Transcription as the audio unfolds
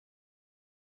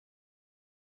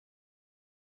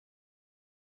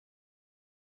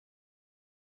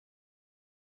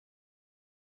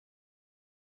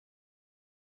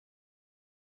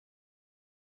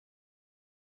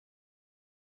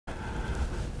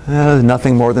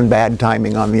Nothing more than bad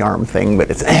timing on the arm thing, but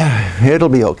it'll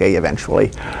be okay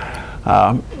eventually.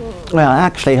 Well,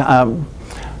 actually,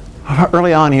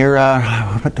 early on here,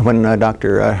 when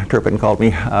Dr. Turpin called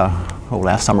me,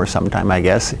 last summer sometime, I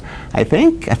guess, I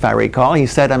think, if I recall, he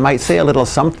said I might say a little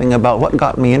something about what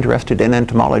got me interested in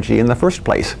entomology in the first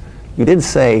place. You did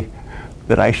say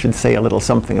that I should say a little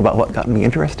something about what got me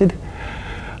interested,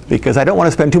 because I don't want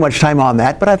to spend too much time on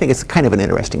that, but I think it's kind of an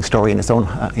interesting story in its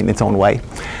own way.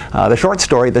 The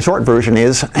short version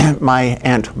is my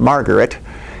Aunt Margaret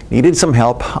needed some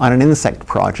help on an insect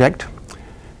project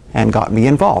and got me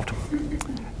involved.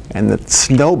 And it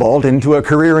snowballed into a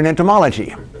career in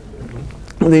entomology.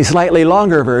 The slightly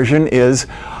longer version is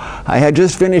I had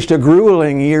just finished a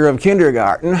grueling year of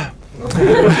kindergarten.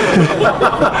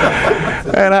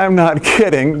 And I'm not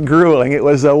kidding, grueling. It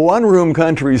was a one-room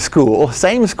country school,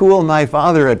 same school my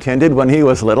father attended when he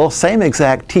was little, same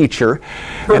exact teacher,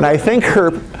 and I think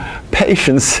her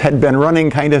patience had been running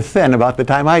kind of thin about the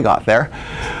time I got there,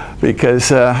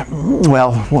 because,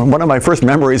 well, one of my first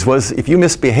memories was if you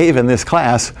misbehave in this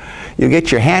class, you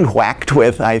get your hand whacked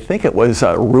with, I think it was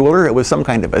a ruler, it was some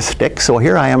kind of a stick, so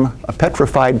here I am, a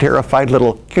petrified, terrified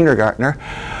little kindergartner.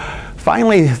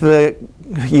 Finally, the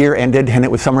year ended and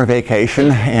it was summer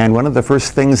vacation, and one of the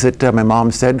first things that my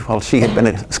mom said, well, she had been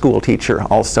a school teacher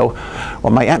also.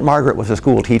 Well, my Aunt Margaret was a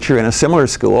school teacher in a similar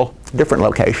school, different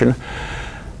location,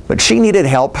 but she needed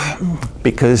help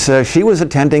because she was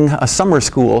attending a summer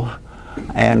school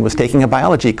and was taking a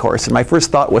biology course. And my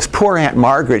first thought was, poor Aunt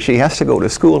Margaret, she has to go to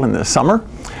school in the summer.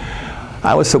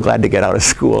 I was so glad to get out of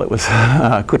school. It was,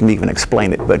 couldn't even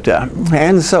explain it. But,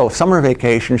 and so, summer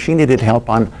vacation, she needed help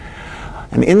on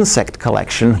an insect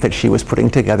collection that she was putting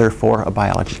together for a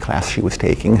biology class she was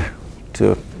taking.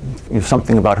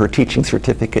 Something about her teaching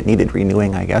certificate needed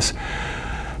renewing, I guess.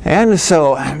 And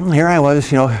so here I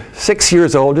was, 6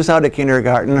 years old, just out of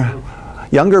kindergarten,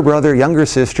 younger brother, younger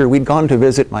sister. We'd gone to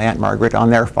visit my Aunt Margaret on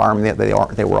their farm.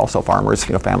 They were also farmers,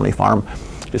 family farm.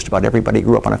 Just about everybody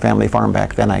grew up on a family farm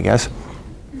back then, I guess.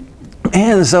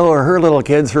 And so her little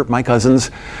kids, my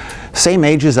cousins, same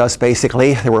age as us,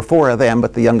 basically. There were 4 of them,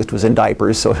 but the youngest was in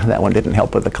diapers, so that one didn't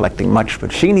help with the collecting much.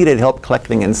 But she needed help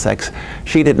collecting insects.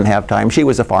 She didn't have time. She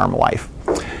was a farm wife.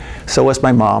 So was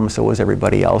my mom, so was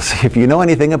everybody else. If you know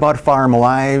anything about farm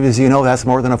wives, you know that's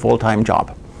more than a full-time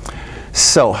job.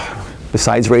 So,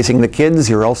 besides raising the kids,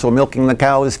 you're also milking the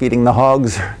cows, feeding the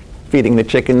hogs, feeding the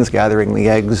chickens, gathering the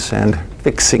eggs, and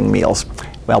fixing meals.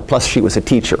 Well, plus she was a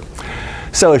teacher.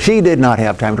 So she did not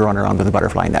have time to run around with a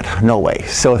butterfly net, no way.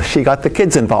 So she got the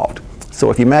kids involved. So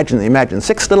if you imagine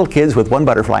 6 little kids with 1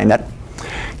 butterfly net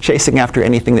chasing after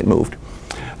anything that moved.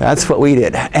 That's what we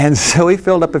did. And so we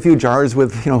filled up a few jars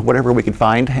with whatever we could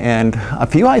find, and a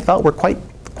few I thought were quite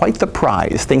the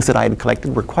prize. Things that I had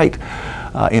collected were quite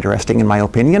interesting in my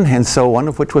opinion, and so one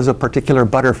of which was a particular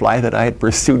butterfly that I had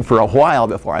pursued for a while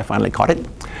before I finally caught it.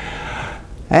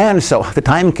 And so the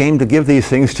time came to give these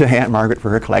things to Aunt Margaret for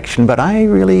her collection, but I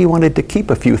really wanted to keep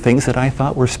a few things that I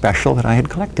thought were special that I had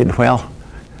collected. Well,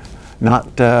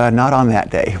 not on that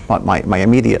day. But my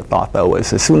immediate thought, though,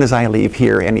 was as soon as I leave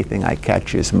here, anything I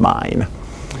catch is mine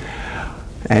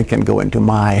and can go into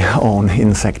my own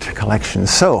insect collection.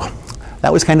 So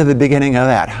that was kind of the beginning of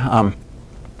that.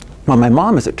 Well, my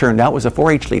mom, as it turned out, was a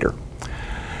 4-H leader.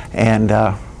 And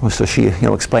so she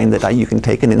explained that you can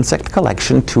take an insect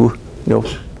collection to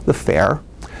the fair,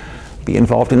 be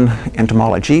involved in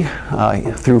entomology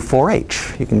through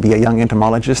 4-H. You can be a young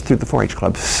entomologist through the 4-H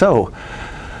club. So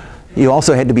you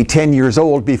also had to be 10 years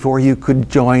old before you could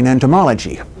join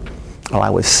entomology. Well, I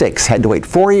was 6, had to wait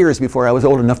 4 years before I was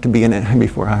old enough to be in it,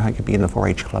 before I could be in the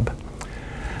 4-H club.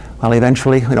 Well,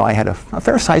 eventually, I had a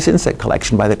fair-sized insect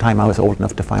collection by the time I was old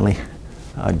enough to finally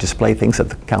display things at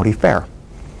the county fair.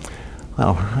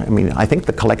 Well, I think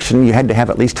the collection, you had to have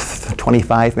at least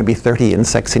 25, maybe 30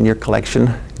 insects in your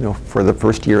collection, for the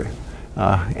first year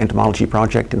entomology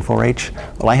project in 4-H.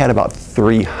 Well, I had about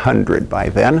 300 by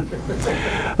then.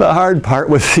 The hard part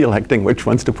was selecting which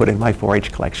ones to put in my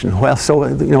 4-H collection. Well, so,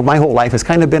 my whole life has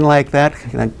kind of been like that,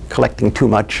 collecting too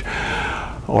much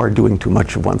or doing too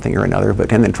much of one thing or another,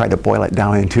 and then try to boil it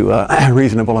down into a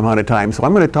reasonable amount of time. So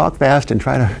I'm going to talk fast and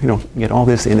try to, get all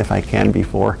this in if I can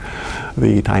before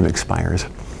the time expires.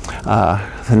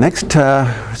 The next,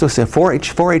 so say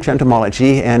 4-H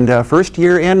entomology, and first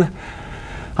year in,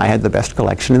 I had the best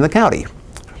collection in the county.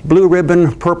 Blue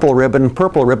ribbon. Purple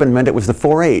ribbon meant it was the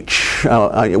 4-H.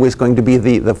 It was going to be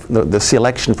the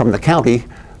selection from the county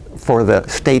for the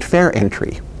state fair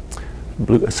entry.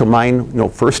 So mine,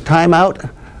 first time out,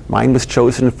 mine was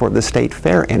chosen for the state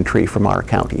fair entry from our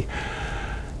county.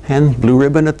 and blue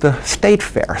ribbon at the state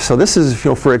fair. So this is,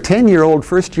 for a 10-year-old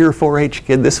first-year 4-H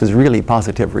kid, this was really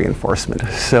positive reinforcement.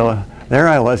 So there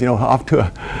I was, off to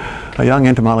a young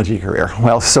entomology career.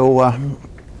 Well, so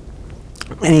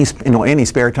any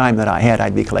spare time that I had,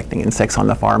 I'd be collecting insects on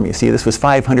the farm. You see, this was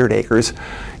 500 acres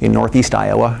in northeast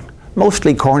Iowa.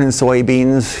 Mostly corn and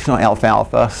soybeans,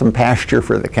 alfalfa, some pasture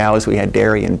for the cows. We had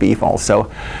dairy and beef also.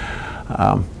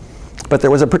 But there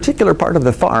was a particular part of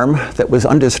the farm that was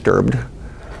undisturbed.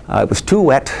 It was too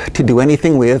wet to do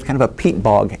anything with, kind of a peat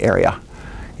bog area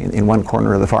in one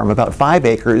corner of the farm. About 5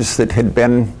 acres that had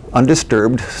been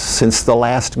undisturbed since the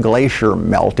last glacier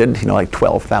melted, like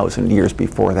 12,000 years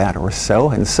before that or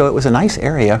so. And so it was a nice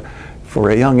area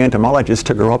for a young entomologist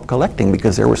to grow up collecting,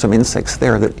 because there were some insects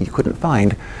there that you couldn't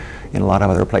find in a lot of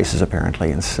other places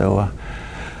apparently. And so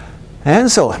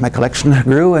my collection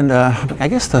grew, and I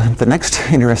guess the next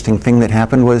interesting thing that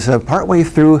happened was partway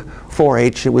through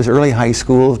 4-H, it was early high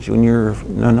school, junior,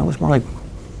 no, it was more like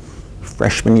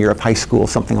freshman year of high school,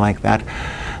 something like that,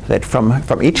 that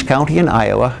from each county in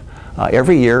Iowa,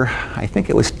 every year, I think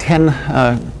it was 10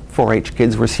 4-H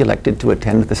kids were selected to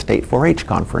attend the state 4-H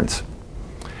conference.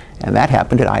 And that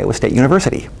happened at Iowa State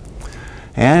University.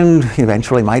 And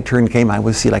eventually my turn came. I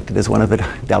was selected as one of the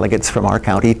delegates from our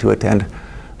county to attend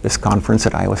this conference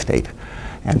at Iowa State.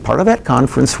 And part of that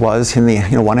conference was in the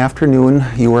one afternoon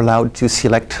you were allowed to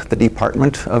select the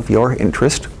department of your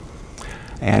interest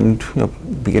and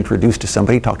be introduced to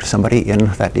somebody, talk to somebody in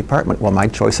that department. Well, my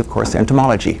choice, of course,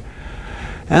 entomology.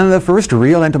 And the first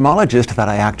real entomologist that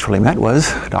I actually met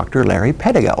was Dr. Larry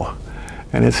Pedigo.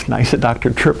 And it's nice that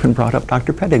Dr. Turpin brought up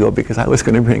Dr. Pedigo, because I was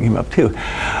going to bring him up too.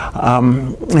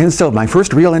 And so my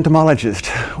first real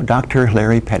entomologist, Dr.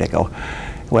 Larry Pedigo.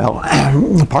 Well,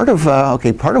 part of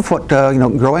what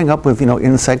growing up with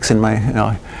insects in my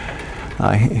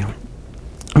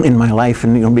life,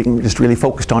 and being just really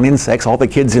focused on insects, all the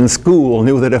kids in school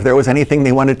knew that if there was anything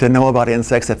they wanted to know about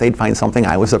insects, that they'd find something,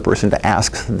 I was the person to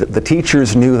ask. The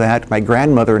teachers knew that. My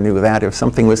grandmother knew that. If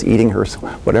something was eating her,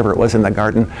 whatever it was in the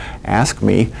garden, ask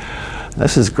me.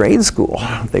 This is grade school.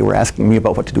 They were asking me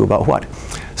about what to do about what.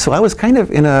 So I was kind of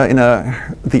in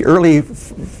the early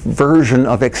version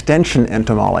of extension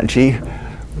entomology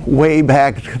way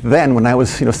back then, when I was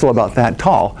still about that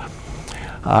tall.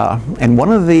 And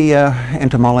one of the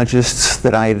entomologists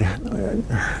that I'd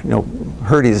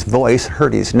heard his voice,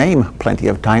 heard his name plenty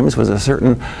of times, was a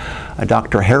certain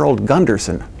Dr. Harold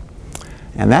Gunderson.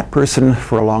 And that person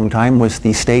for a long time was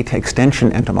the state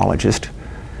extension entomologist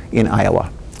in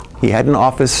Iowa. He had an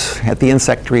office at the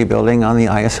Insectary building on the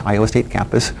Iowa State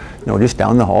campus, just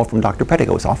down the hall from Dr.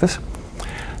 Pedigo's office.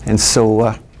 And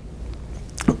so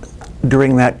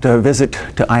during that visit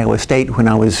to Iowa State, when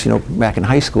I was back in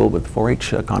high school with the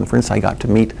 4-H conference, I got to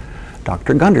meet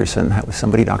Dr. Gunderson. That was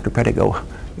somebody Dr. Pedigo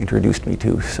introduced me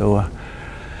to. So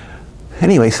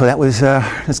anyway, so that was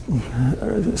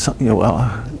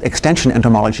extension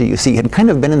entomology, you see, had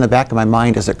kind of been in the back of my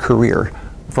mind as a career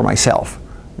for myself,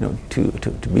 to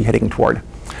be heading toward.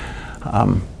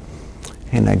 And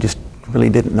I just really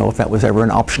didn't know if that was ever an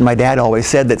option. My dad always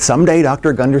said that someday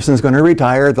Dr. Gunderson's going to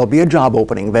retire, there'll be a job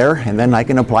opening there, and then I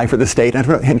can apply for the state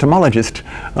entomologist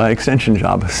extension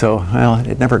job. So, well,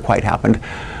 it never quite happened.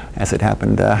 As it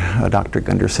happened, Dr.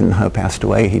 Gunderson passed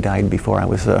away. He died before I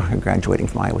was graduating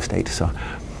from Iowa State. So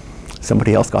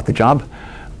somebody else got the job,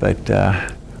 but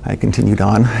I continued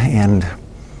on. And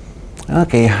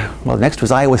okay, well, next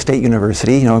was Iowa State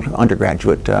University,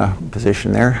 undergraduate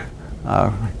position there. I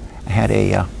had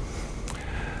a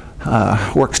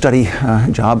work-study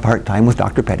job part-time with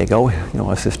Dr. Pedigo,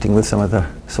 assisting with some of the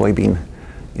soybean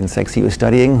insects he was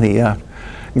studying, the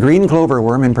green clover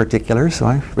worm in particular. So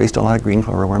I raised a lot of green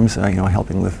clover worms,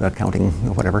 helping with counting,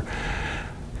 whatever.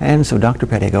 And so Dr.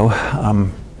 Pedigo.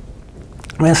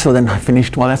 So then I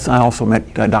finished. Well, I also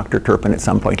met Dr. Turpin at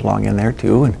some point along in there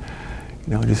too, and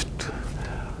just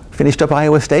finished up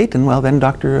Iowa State, and well, then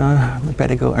Dr.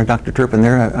 Pedigo, or Dr. Turpin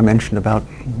there, I mentioned about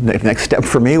the next step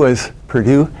for me was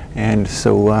Purdue, and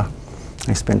so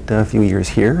I spent a few years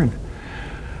here and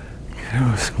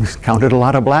counted a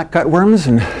lot of black cutworms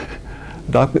and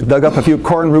dug up a few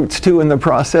corn roots too in the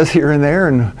process here and there,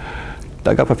 and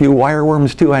dug up a few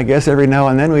wireworms too, I guess. Every now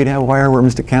and then we'd have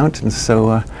wireworms to count, and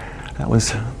so that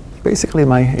was basically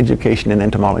my education in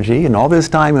entomology. And all this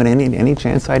time, and any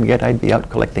chance I'd get, I'd be out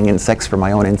collecting insects for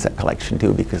my own insect collection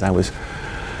too, because I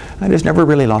just never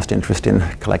really lost interest in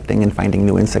collecting and finding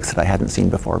new insects that I hadn't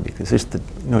seen before, because just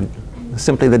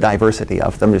simply the diversity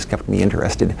of them just kept me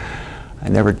interested. I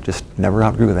never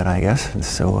outgrew that, I guess. And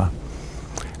so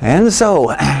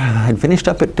I'd finished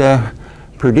up at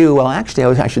Purdue. Well, actually,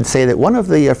 I should say that one of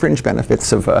the fringe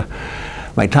benefits of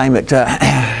my time at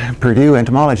Purdue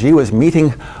Entomology was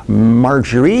meeting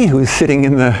Marjorie, who's sitting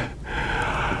in the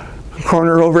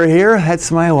corner over here.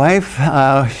 That's my wife.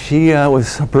 She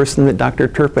was a person that Dr.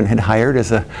 Turpin had hired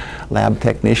as a lab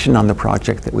technician on the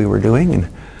project that we were doing, and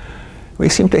we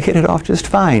seemed to hit it off just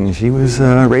fine. She was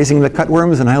raising the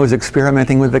cutworms, and I was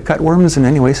experimenting with the cutworms, and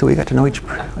anyway, so we got to know each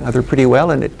other pretty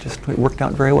well, and it worked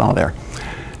out very well there.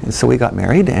 And so we got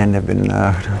married and have been,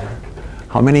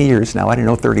 how many years now? I don't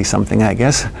know, 30-something, I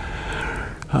guess.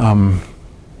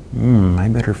 I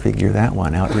better figure that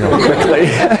one out real quickly.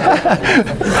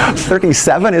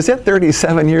 37, is it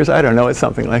 37 years? I don't know, it's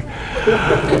something like,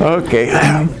 okay.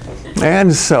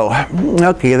 And so,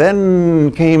 okay,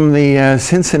 then came the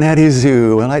Cincinnati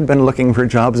Zoo. Well, I'd been looking for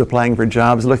jobs, applying for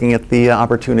jobs, looking at the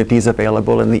opportunities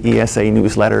available in the ESA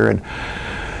newsletter, and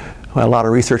well, a lot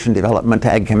of research and development,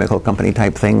 ag chemical company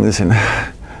type things. And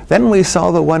then we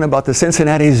saw the one about the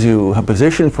Cincinnati Zoo, a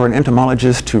position for an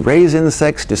entomologist to raise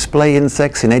insects, display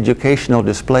insects in educational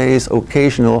displays,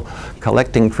 occasional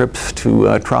collecting trips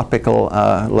to tropical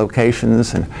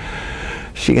locations. And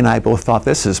she and I both thought,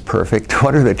 this is perfect.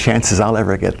 What are the chances I'll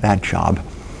ever get that job?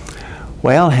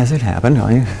 Well, as it happened,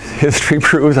 history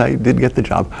proves I did get the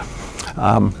job.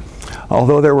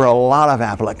 Although there were a lot of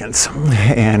applicants.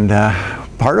 And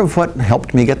part of what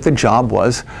helped me get the job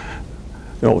was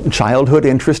childhood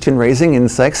interest in raising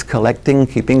insects, collecting,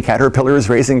 keeping caterpillars,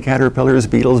 raising caterpillars,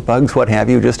 beetles, bugs, what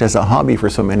have you, just as a hobby for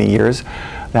so many years.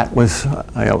 That was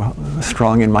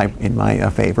strong in my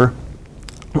favor.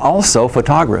 Also,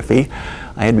 photography.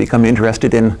 I had become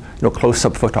interested in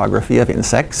close-up photography of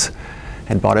insects.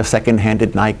 Had bought a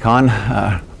second-handed Nikon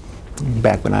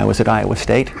back when I was at Iowa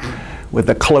State with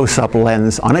a close-up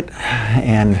lens on it,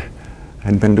 and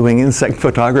I'd been doing insect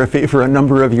photography for a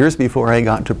number of years before I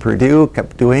got to Purdue.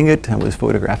 Kept doing it. I was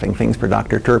photographing things for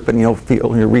Dr. Turpin,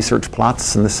 research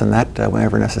plots and this and that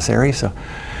whenever necessary.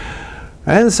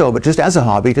 But just as a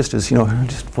hobby, just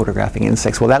photographing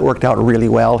insects. Well, that worked out really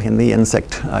well in the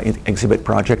insect exhibit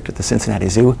project at the Cincinnati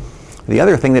Zoo. The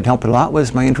other thing that helped a lot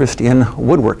was my interest in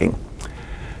woodworking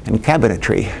and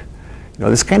cabinetry.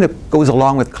 This kind of goes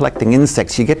along with collecting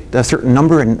insects. You get a certain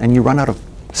number and you run out of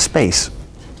space.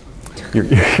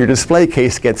 Your display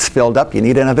case gets filled up, you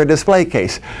need another display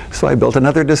case. So I built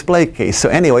another display case. So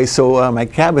anyway, my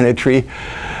cabinetry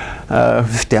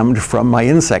stemmed from my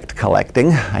insect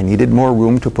collecting. I needed more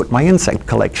room to put my insect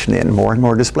collection in, more and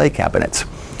more display cabinets,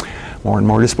 more and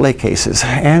more display cases.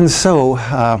 And so,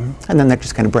 and then that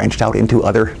just kind of branched out into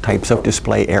other types of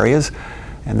display areas,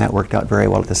 and that worked out very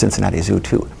well at the Cincinnati Zoo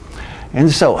too. And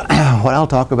so, what I'll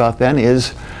talk about then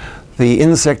is the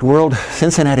Insect World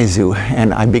Cincinnati Zoo,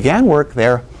 and I began work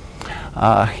there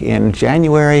in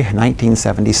January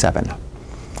 1977,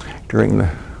 during the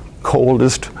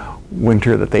coldest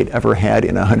winter that they'd ever had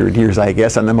in 100 years, I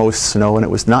guess, and the most snow, and it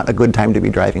was not a good time to be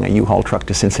driving a U-Haul truck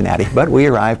to Cincinnati. But we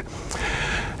arrived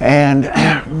and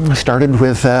started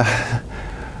with the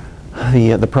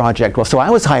project. Well, so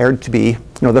I was hired to be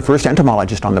the first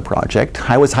entomologist on the project.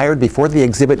 I was hired before the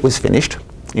exhibit was finished.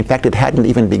 In fact, it hadn't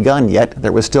even begun yet.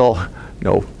 There was still,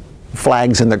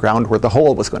 flags in the ground where the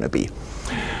hole was going to be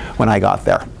when I got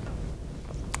there.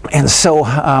 And so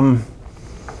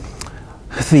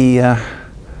the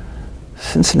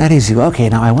Cincinnati Zoo. Okay,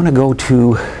 now I want to go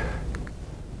to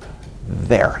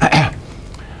there.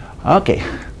 Okay,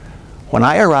 when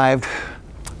I arrived,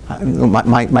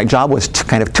 my job was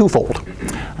kind of twofold.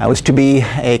 I was to be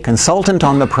a consultant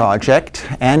on the project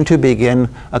and to begin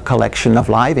a collection of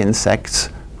live insects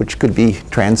which could be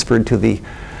transferred to the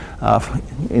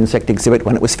insect exhibit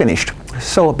when it was finished.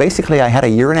 So basically I had a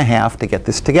year and a half to get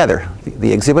this together.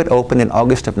 The exhibit opened in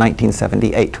August of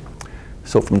 1978.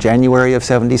 So from January of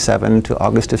 77 to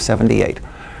August of 78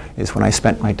 is when I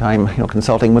spent my time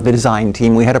consulting with the design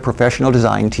team. We had a professional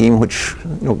design team which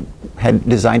had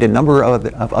designed a number of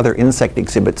other insect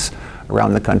exhibits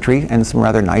around the country, and some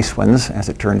rather nice ones as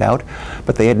it turned out,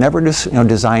 but they had never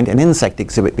designed an insect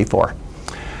exhibit before.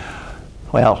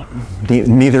 Well,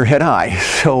 neither had I,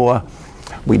 so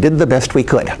we did the best we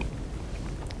could.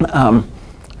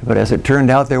 But as it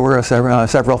turned out, there were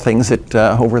several things that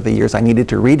over the years I needed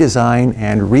to redesign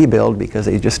and rebuild because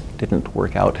they just didn't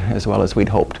work out as well as we'd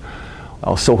hoped.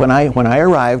 Well, so when I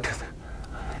arrived,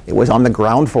 it was on the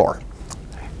ground floor.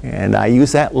 And I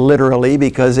use that literally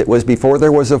because it was before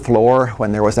there was a floor,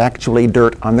 when there was actually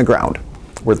dirt on the ground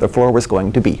where the floor was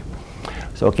going to be.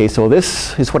 So, okay, so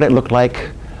this is what it looked like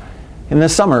in the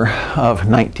summer of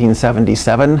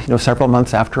 1977, several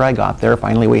months after I got there.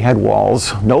 Finally we had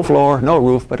walls, no floor, no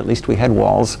roof, but at least we had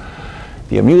walls.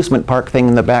 The amusement park thing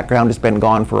in the background has been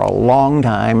gone for a long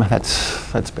time.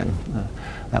 That's been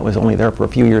That was only there for a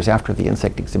few years after the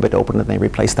insect exhibit opened, and they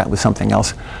replaced that with something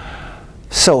else.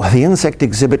 So the insect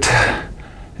exhibit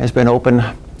has been open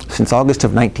since August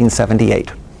of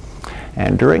 1978.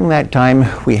 And during that time,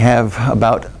 we have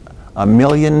about 1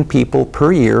 million people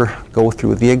per year go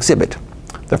through the exhibit.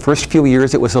 The first few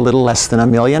years, it was a little less than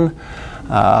 1 million.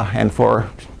 And for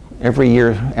every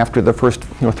year after the first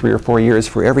 3 or 4 years,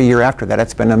 for every year after that,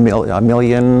 it's been a million,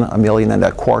 1.25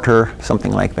 million,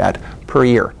 something like that per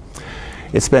year.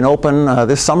 It's been open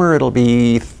this summer. It'll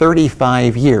be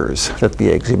 35 years that the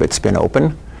exhibit's been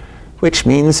open, which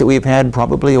means that we've had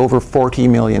probably over 40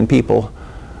 million people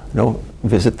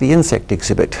visit the insect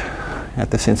exhibit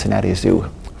at the Cincinnati Zoo.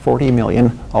 40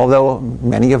 million, although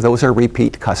many of those are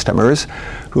repeat customers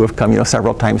who have come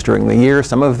several times during the year.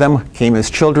 Some of them came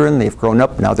as children, they've grown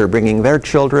up, now they're bringing their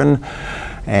children.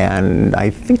 And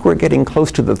I think we're getting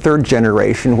close to the 3rd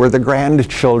generation where the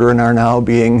grandchildren are now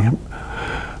being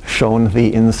shown the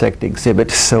insect exhibit.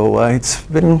 So it's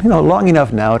been long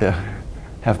enough now to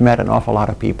have met an awful lot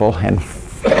of people and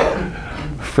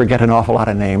forget an awful lot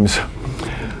of names.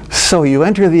 So you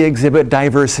enter the exhibit,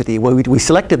 diversity. Well, we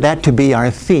selected that to be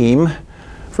our theme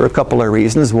for a couple of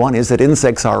reasons. One is that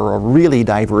insects are a really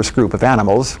diverse group of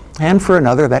animals, and for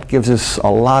another, that gives us a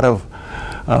lot of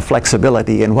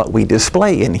flexibility in what we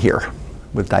display in here.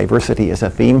 With diversity as a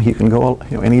theme, you can go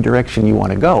any direction you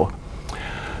want to go.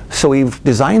 So we've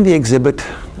designed the exhibit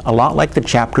a lot like the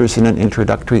chapters in an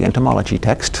introductory entomology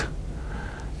text.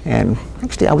 And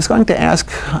actually, I was going to ask,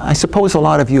 I suppose a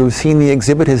lot of you have seen the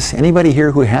exhibit. Is anybody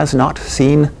here who has not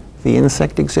seen the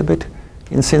insect exhibit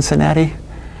in Cincinnati?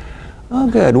 Oh,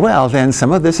 good. Well, then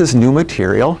some of this is new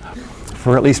material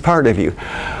for at least part of you.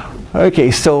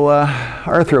 Okay, so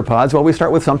arthropods. Well, we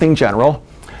start with something general.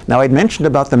 Now, I'd mentioned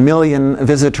about the 1 million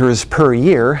visitors per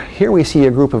year. Here we see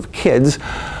a group of kids.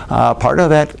 Part of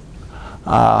that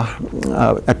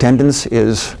attendance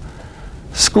is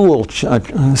school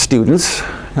students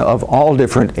of all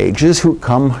different ages who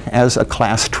come as a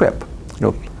class trip,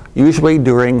 usually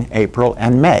during April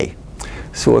and May.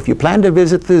 So if you plan to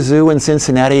visit the zoo in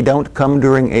Cincinnati, don't come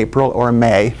during April or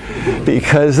May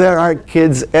because there are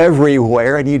kids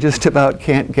everywhere and you just about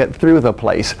can't get through the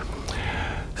place.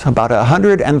 So about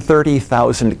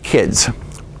 130,000 kids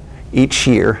each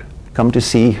year come to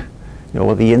see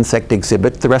the insect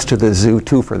exhibit, the rest of the zoo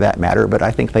too for that matter, but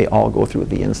I think they all go through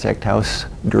the insect house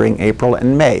during April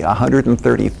and May,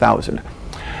 130,000.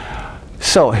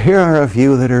 So here are a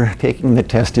few that are taking the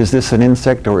test. Is this an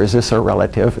insect or is this a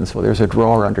relative? And so there's a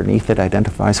drawer underneath that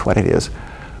identifies what it is.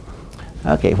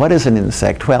 Okay, what is an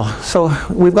insect? Well, so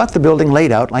we've got the building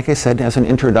laid out, like I said, as an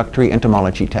introductory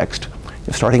entomology text,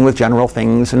 starting with general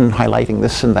things and highlighting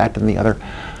this and that and the other.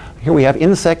 Here we have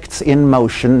insects in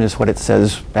motion is what it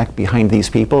says back behind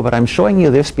these people, but I'm showing you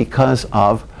this because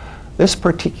of this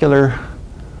particular,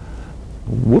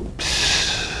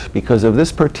 because of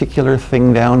this particular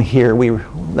thing down here.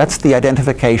 That's the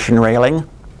identification railing.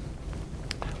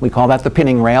 We call that the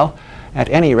pinning rail. At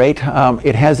any rate,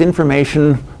 it has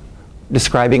information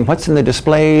describing what's in the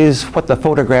displays, what the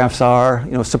photographs are,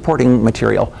 supporting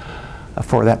material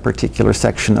for that particular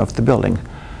section of the building.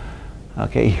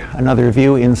 Okay, another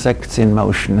view, insects in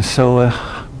motion. So,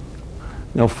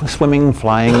 swimming,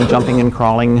 flying, jumping and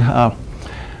crawling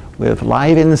with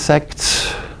live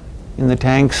insects in the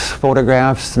tanks,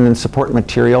 photographs, and then support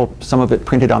material, some of it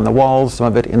printed on the walls, some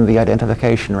of it in the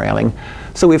identification railing.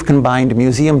 So we've combined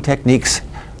museum techniques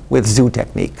with zoo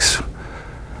techniques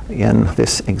in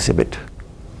this exhibit.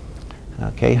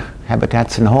 Okay,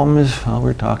 habitats and homes,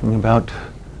 we're talking about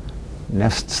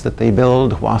nests that they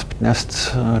build, wasp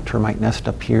nests, termite nest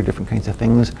up here, different kinds of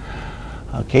things.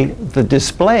 Okay, the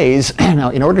displays, now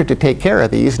in order to take care of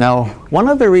these, now one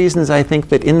of the reasons I think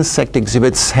that insect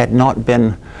exhibits had not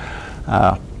been,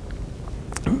 had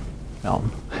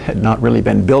not really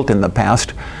been built in the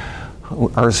past,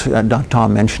 ours,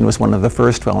 Tom mentioned, was one of the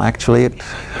first. Well, actually,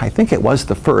 I think it was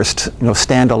the first,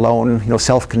 standalone,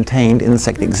 self-contained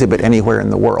insect exhibit anywhere in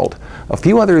the world. A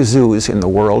few other zoos in the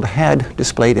world had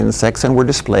displayed insects and were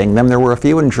displaying them. There were a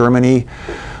few in Germany.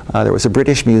 There was a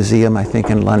British museum, I think,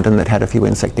 in London that had a few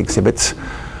insect exhibits.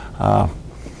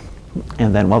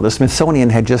 And then, well, the Smithsonian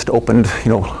had just opened,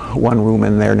 one room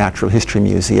in their Natural History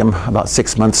Museum about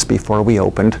 6 months before we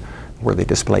opened, where they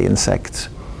display insects.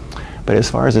 But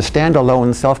as far as a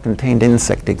standalone self-contained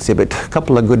insect exhibit, a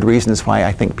couple of good reasons why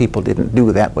I think people didn't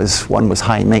do that was, one was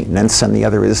high maintenance and the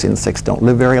other is insects don't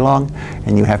live very long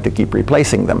and you have to keep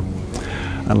replacing them.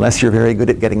 Unless you're very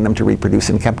good at getting them to reproduce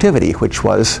in captivity, which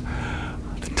was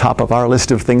the top of our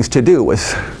list of things to do,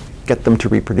 was get them to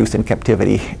reproduce in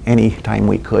captivity any time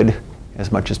we could,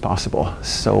 as much as possible.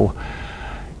 So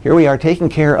here we are taking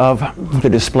care of the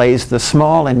displays. The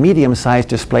small and medium-sized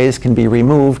displays can be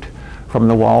removed from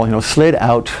the wall, slid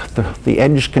out. The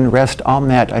edge can rest on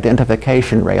that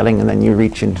identification railing, and then you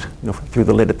reach in through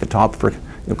the lid at the top for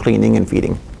cleaning and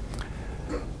feeding.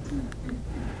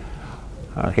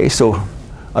 Okay, so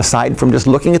aside from just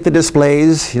looking at the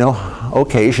displays,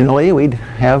 occasionally we'd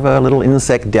have a little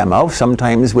insect demo,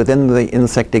 sometimes within the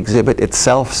insect exhibit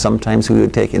itself. Sometimes we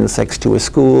would take insects to a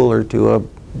school or to a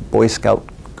Boy Scout,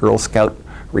 Girl Scout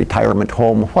retirement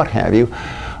home, what have you,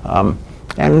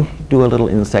 and do a little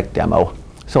insect demo.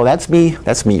 So that's me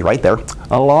right there.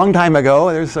 A long time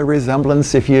ago. There's a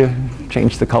resemblance if you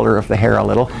change the color of the hair a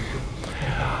little.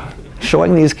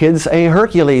 Showing these kids a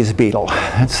Hercules beetle.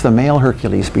 That's the male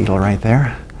Hercules beetle right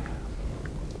there.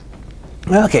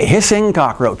 Okay, hissing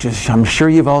cockroaches. I'm sure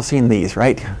you've all seen these,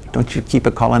 right? Don't you keep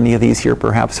a colony of these here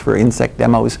perhaps for insect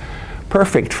demos?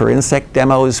 Perfect for insect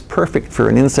demos, perfect for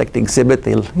an insect exhibit.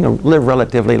 They live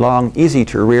relatively long, easy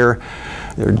to rear.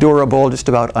 They're durable, just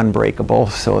about unbreakable,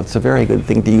 so it's a very good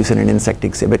thing to use in an insect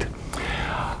exhibit.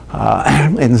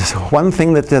 And one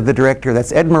thing that the director,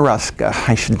 that's Ed Maruska,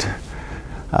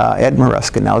 Ed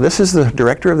Maruska. Now, this is the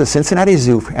director of the Cincinnati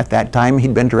Zoo. At that time,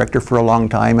 he'd been director for a long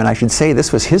time, and I should say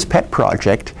this was his pet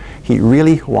project. He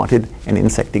really wanted an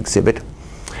insect exhibit.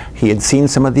 He had seen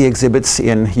some of the exhibits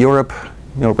in Europe,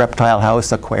 reptile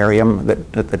house, aquarium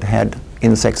that had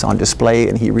insects on display,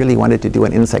 and he really wanted to do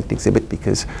an insect exhibit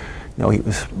because he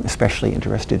was especially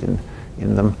interested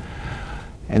in them.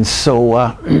 And so,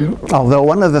 although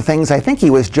one of the things, I think he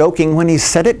was joking when he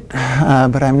said it,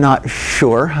 but I'm not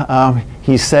sure.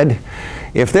 He said,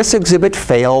 if this exhibit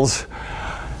fails,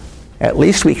 at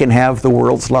least we can have the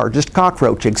world's largest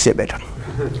cockroach exhibit.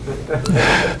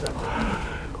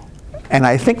 And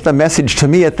I think the message to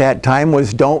me at that time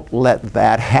was, don't let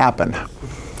that happen.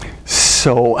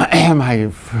 So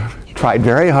I've tried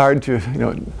very hard to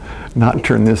not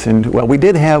turn this into, well, we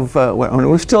did have,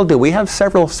 we still do, we have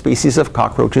several species of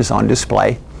cockroaches on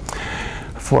display.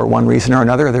 For one reason or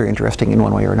another, they're interesting in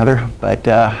one way or another, but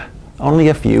only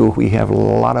a few. We have a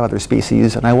lot of other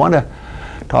species, and I want to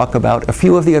talk about a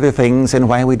few of the other things and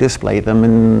why we display them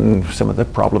and some of the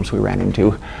problems we ran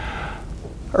into.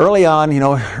 Early on,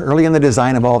 early in the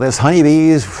design of all this,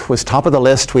 honeybees was top of the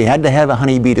list. We had to have a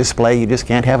honeybee display. You just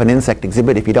can't have an insect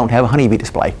exhibit if you don't have a honeybee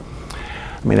display.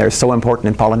 I mean, they're so important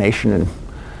in pollination, and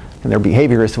their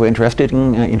behavior is so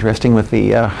interesting with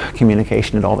the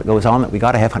communication and all that goes on that we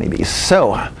got to have honeybees.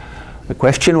 So the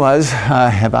question was,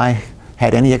 have I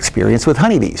had any experience with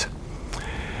honeybees?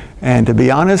 And to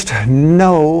be honest,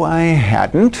 no, I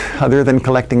hadn't, other than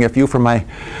collecting a few from my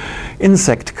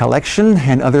insect collection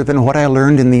and other than what I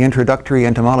learned in the introductory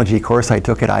entomology course I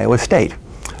took at Iowa State.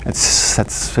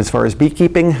 That's as far as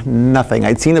beekeeping, nothing.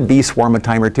 I'd seen a bee swarm a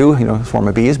time or two, swarm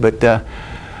of bees, but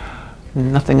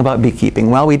nothing about beekeeping.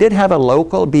 Well, we did have a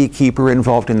local beekeeper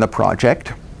involved in the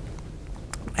project,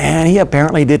 and he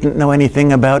apparently didn't know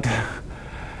anything about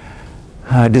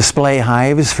display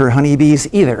hives for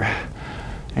honeybees either.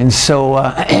 And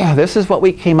so this is what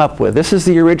we came up with. This is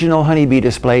the original honeybee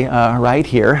display right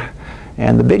here.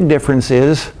 And the big difference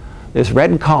is this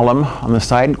red column on the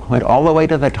side went all the way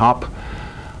to the top.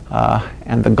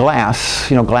 And the glass,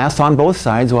 glass on both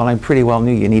sides. Well, I pretty well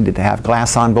knew you needed to have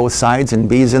glass on both sides and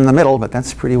bees in the middle, but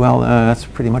that's pretty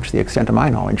much the extent of my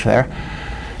knowledge there.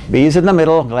 Bees in the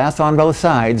middle, glass on both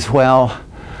sides. Well,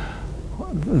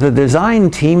 the design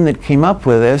team that came up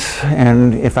with this,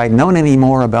 and if I'd known any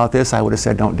more about this, I would have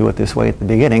said don't do it this way at the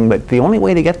beginning, but the only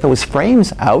way to get those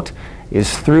frames out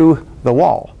is through the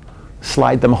wall.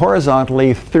 Slide them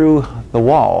horizontally through the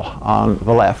wall on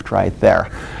the left right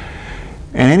there.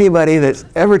 And anybody that's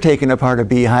ever taken apart a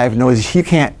beehive knows you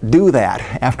can't do that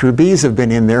after bees have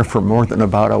been in there for more than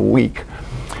about a week,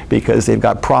 because they've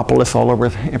got propolis all over,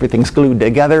 everything's glued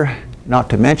together.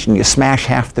 Not to mention you smash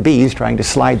half the bees trying to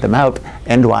slide them out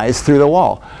endwise through the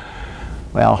wall.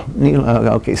 Well,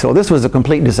 okay, so this was a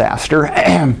complete disaster.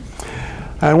 And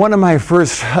one of my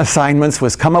first assignments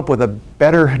was come up with a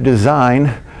better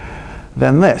design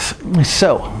than this.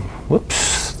 So,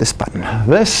 whoops, this button.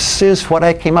 This is what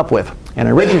I came up with. An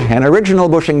original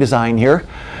bushing design here.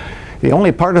 The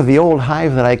only part of the old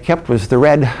hive that I kept was the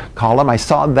red column. I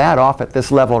sawed that off at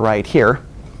this level right here.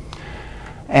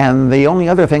 And the only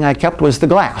other thing I kept was the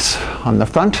glass on the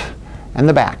front and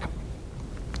the back.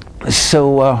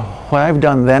 So what I've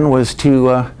done then was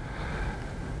to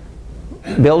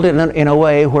build it in a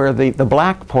way where the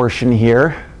black portion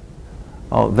here,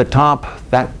 the top,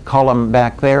 that column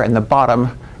back there, and the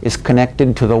bottom is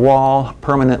connected to the wall,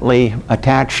 permanently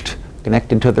attached,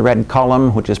 connected to the red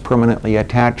column, which is permanently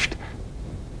attached.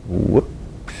 Whoops.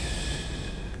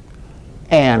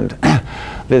 And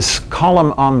this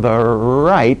column on the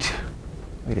right,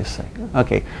 wait a second,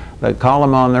 okay, the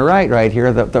column on the right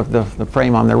here, the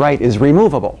frame on the right is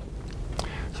removable.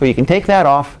 So you can take that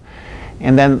off,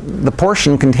 and then the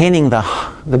portion containing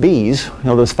the bees,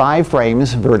 those 5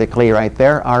 frames vertically right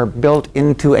there, are built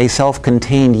into a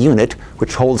self-contained unit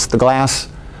which holds the glass,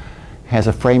 has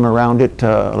a frame around it,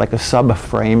 like a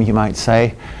sub-frame you might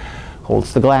say,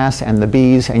 holds the glass and the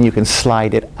bees, and you can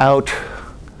slide it out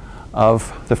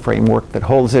of the framework that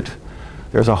holds it.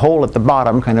 There's a hole at the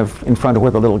bottom, kind of in front of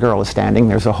where the little girl is standing.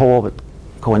 There's a hole that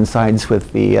coincides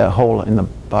with the hole in the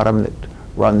bottom that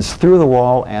runs through the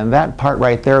wall, and that part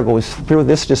right there goes through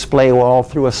this display wall,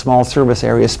 through a small service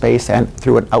area space, and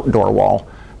through an outdoor wall.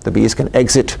 The bees can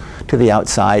exit to the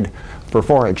outside for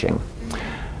foraging.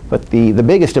 But the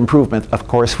biggest improvement, of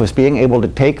course, was being able to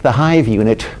take the hive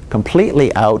unit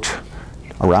completely out,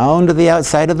 around to the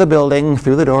outside of the building,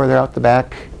 through the door there out the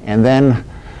back, and then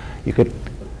you could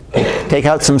take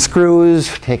out some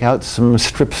screws, take out some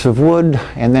strips of wood,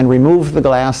 and then remove the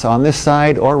glass on this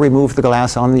side or remove the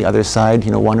glass on the other side,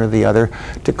 one or the other,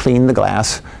 to clean the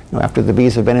glass. After the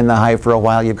bees have been in the hive for a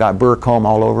while, you've got burr comb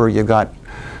all over, you've got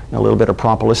a little bit of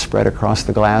propolis spread across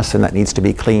the glass, and that needs to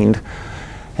be cleaned.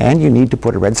 And you need to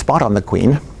put a red spot on the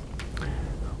queen.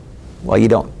 Well, you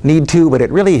don't need to, but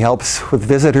it really helps with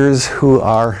visitors who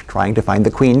are trying to find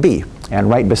the queen bee. And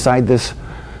right beside this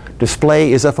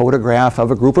display is a photograph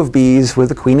of a group of bees with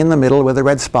the queen in the middle with a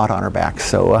red spot on her back.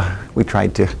 So we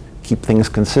tried to keep things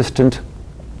consistent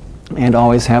and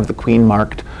always have the queen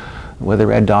marked with a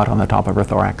red dot on the top of her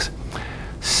thorax.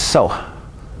 So,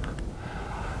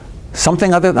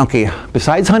 something other, okay,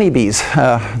 besides honeybees,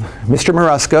 Mr.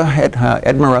 Maruska,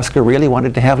 Ed Maruska, really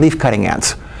wanted to have leaf-cutting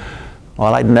ants.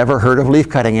 Well, I'd never heard of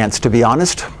leaf-cutting ants, to be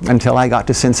honest, until I got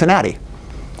to Cincinnati.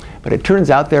 But it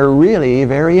turns out they're really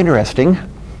very interesting.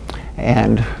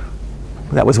 And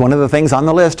that was one of the things on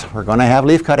the list. We're going to have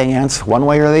leaf-cutting ants one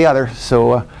way or the other.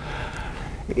 So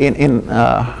it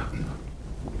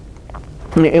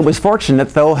was fortunate,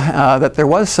 though, that there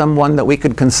was someone that we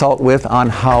could consult with on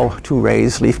how to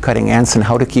raise leaf-cutting ants and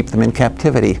how to keep them in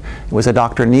captivity. It was a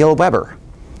Dr. Neil Weber,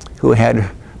 who had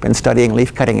been studying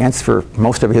leaf-cutting ants for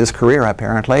most of his career,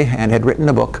 apparently, and had written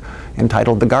a book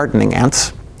entitled The Gardening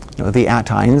Ants, the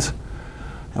Attines.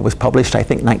 It was published, I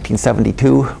think,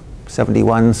 1972.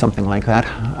 71, something like that.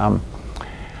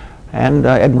 And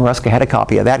Ed Maruska had a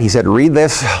copy of that. He said, read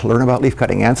this, learn about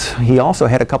leaf-cutting ants. He also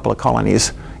had a couple of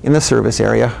colonies in the service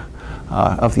area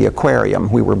of the aquarium.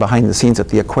 We were behind the scenes at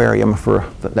the aquarium for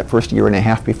that first year and a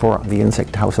half before the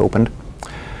insect house opened.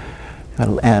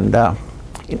 And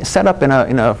set up in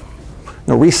a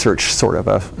research sort of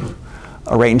a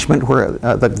arrangement where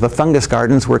the fungus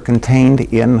gardens were contained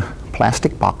in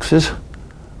plastic boxes.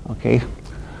 Okay.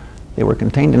 They were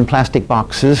contained in plastic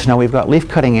boxes. Now we've got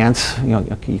leaf-cutting ants.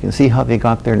 You can see how they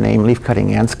got their name,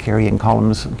 leaf-cutting ants, carrying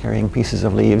columns and carrying pieces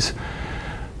of leaves.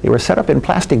 They were set up in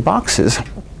plastic boxes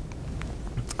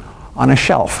on a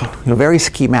shelf, very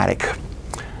schematic.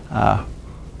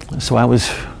 So I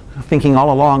was thinking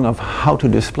all along of how to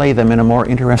display them in a more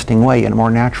interesting way, in a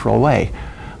more natural way.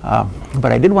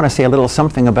 But I did want to say a little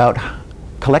something about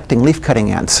collecting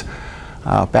leaf-cutting ants.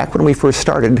 Back when we first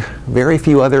started, very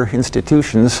few other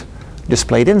institutions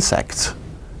displayed insects.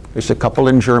 There's a couple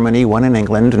in Germany, one in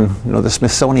England, and the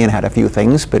Smithsonian had a few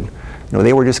things, but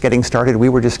they were just getting started, we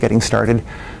were just getting started.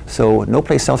 So no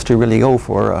place else to really go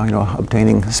for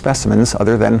obtaining specimens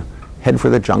other than head for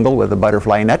the jungle with a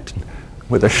butterfly net,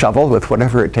 with a shovel, with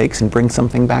whatever it takes, and bring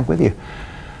something back with you.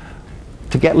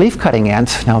 To get leaf-cutting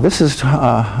ants, now this is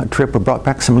a trip we brought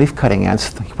back some leaf-cutting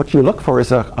ants. What you look for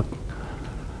is a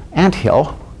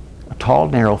anthill, a tall,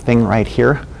 narrow thing right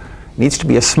here. It needs to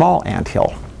be a small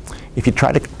anthill. If you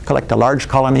try to collect a large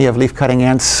colony of leaf-cutting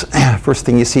ants, first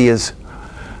thing you see is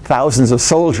thousands of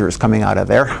soldiers coming out of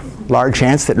there. Large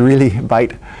ants that really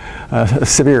bite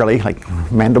severely, like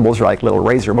mandibles are like little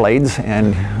razor blades,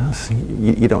 and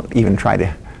you don't even try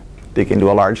to dig into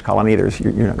a large colony. You're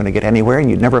not going to get anywhere, and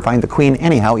you'd never find the queen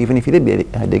anyhow, even if you did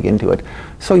dig into it.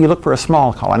 So you look for a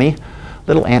small colony,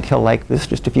 little anthill like this,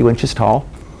 just a few inches tall.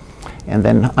 And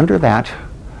then under that,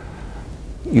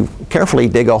 you carefully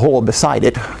dig a hole beside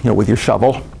it, with your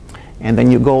shovel, and then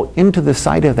you go into the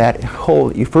side of that hole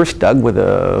that you first dug with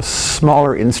a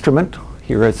smaller instrument.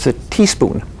 Here it's a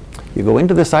teaspoon. You go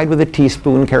into the side with a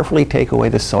teaspoon, carefully take away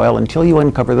the soil until you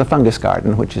uncover the fungus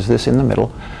garden, which is this in the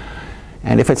middle.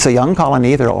 And if it's a young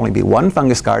colony, there'll only be one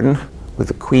fungus garden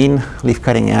with a queen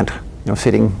leaf-cutting ant,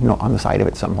 sitting, on the side of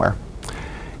it somewhere.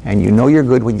 And you're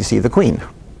good when you see the queen.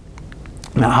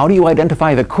 Now, how do you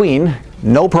identify the queen?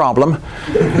 no problem.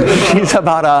 She's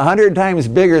about 100 times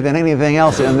bigger than anything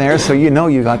else in there, so you know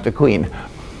you got the queen.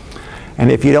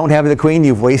 And if you don't have the queen,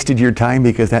 you've wasted your time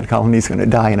because that colony is going to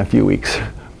die in a few weeks.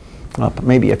 Well,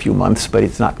 maybe a few months, but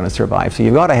it's not going to survive. So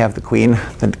you've got to have the queen.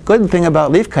 The good thing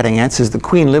about leaf-cutting ants is the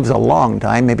queen lives a long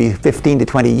time, maybe 15 to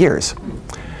 20 years.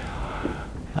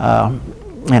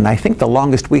 And I think the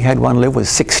longest we had one live was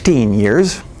 16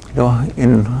 years, you know,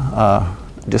 in a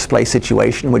display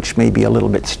situation, which may be a little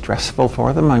bit stressful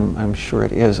for them. I'm sure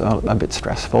it is a bit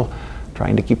stressful,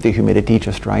 trying to keep the humidity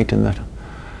just right. And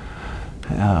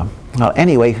well,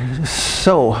 anyway,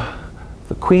 so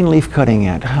the queen leaf-cutting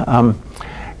ant.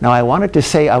 Now I wanted to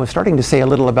say, I was starting to say a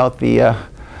little about the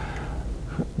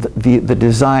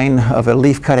design of a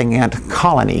leaf-cutting ant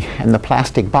colony and the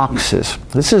plastic boxes.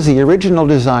 This is the original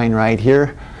design right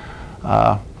here.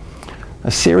 A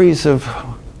series of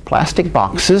plastic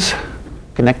boxes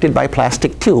connected by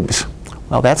plastic tubes.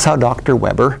 Well, that's how Dr.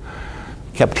 Weber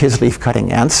kept his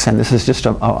leaf-cutting ants, and this is just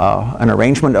an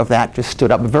arrangement of that, just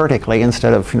stood up vertically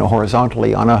instead of, you know,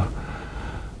 horizontally on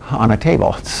a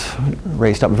table. It's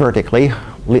raised up vertically.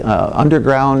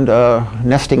 Underground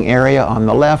nesting area on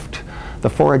the left, the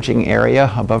foraging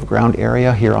area, above ground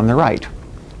area here on the right,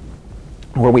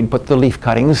 where we'd put the leaf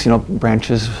cuttings, you know,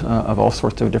 branches of all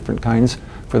sorts of different kinds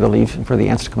for the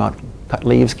ants to come out, cut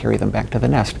leaves, carry them back to the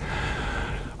nest.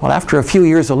 Well, after a few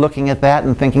years of looking at that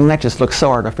and thinking that just looks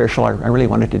so artificial, I really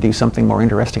wanted to do something more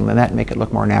interesting than that and make it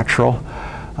look more natural.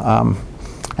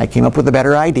 I came up with a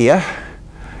better idea,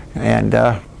 and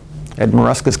Ed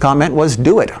Maruska's comment was,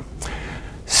 do it.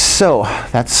 So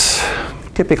that's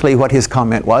typically what his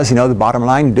comment was, you know, the bottom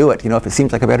line, do it. You know, if it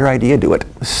seems like a better idea, do it.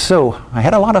 So I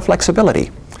had a lot of flexibility,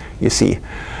 you see.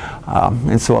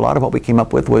 And so a lot of what we came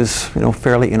up with was, you know,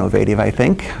 fairly innovative, I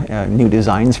think. New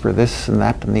designs for this and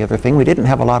that and the other thing. We didn't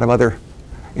have a lot of other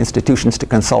institutions to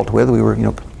consult with. We were, you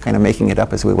know, kind of making it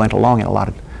up as we went along in a lot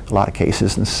of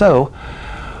cases. And so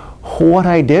what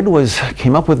I did was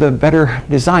came up with a better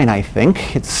design, I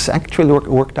think. It's actually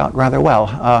worked out rather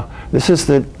well. This is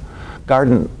the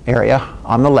garden area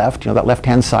on the left, you know, that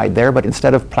left-hand side there, but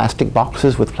instead of plastic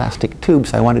boxes with plastic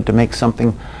tubes, I wanted to make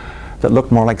something that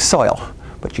looked more like soil.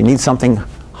 But you need something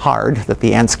hard that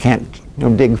the ants can't, you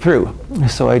know, dig through.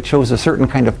 So I chose a certain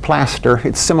kind of plaster.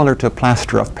 It's similar to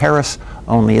plaster of Paris,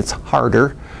 only it's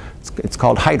harder. It's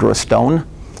called hydrostone.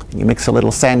 You mix a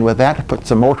little sand with that, put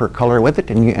some mortar color with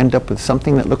it, and you end up with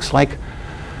something that looks like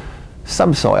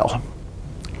subsoil.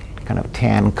 Kind of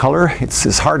tan color. It's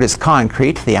as hard as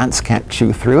concrete. The ants can't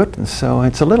chew through it, and so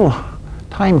it's a little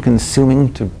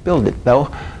time-consuming to build it,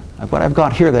 though. What I've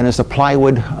got here then is a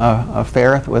plywood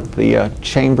affair with the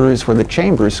chambers, where the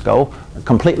chambers go,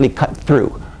 completely cut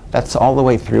through. That's all the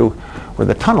way through. Where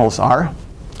the tunnels are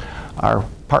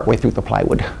partway through the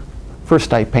plywood.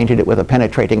 First I painted it with a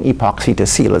penetrating epoxy to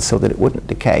seal it so that it wouldn't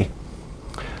decay.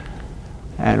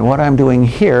 And what I'm doing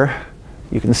here,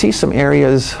 you can see some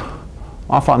areas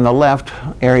off on the left,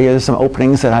 some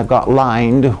openings that I've got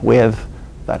lined with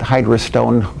that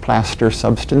hydrostone plaster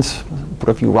substance. Put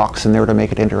a few rocks in there to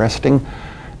make it interesting.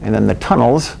 And then the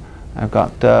tunnels, I've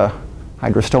got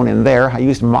hydrostone in there. I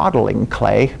used modeling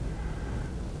clay.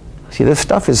 See, this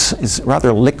stuff is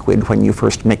rather liquid when you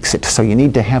first mix it, so you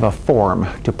need to have a form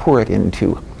to pour it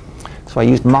into. So I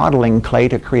used modeling clay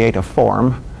to create a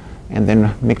form, and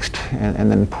then mixed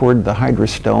and then poured the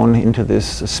hydrostone into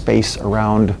this space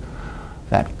around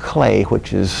that clay,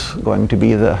 which is going to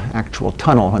be the actual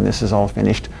tunnel when this is all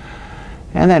finished.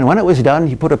 And then when it was done,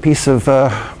 you put a piece of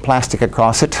plastic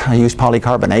across it. I used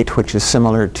polycarbonate, which is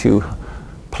similar to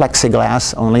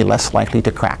plexiglass, only less likely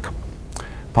to crack.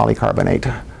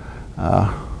 Polycarbonate.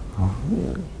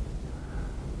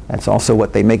 That's also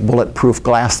what they make bulletproof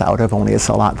glass out of, only it's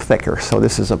a lot thicker. So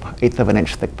this is an 1/8 of an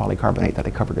inch thick polycarbonate that I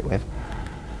covered it with.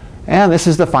 And this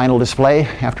is the final display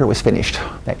after it was finished.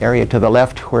 That area to the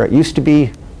left where it used to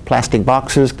be plastic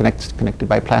boxes connected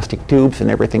by plastic tubes, and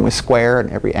everything was square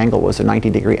and every angle was a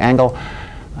 90-degree angle.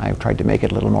 I've tried to make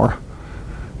it a little more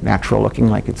natural looking,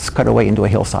 like it's cut away into a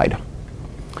hillside.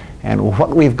 And what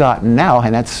we've got now,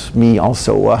 and that's me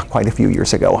also quite a few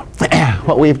years ago,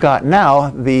 what we've got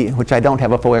now, which I don't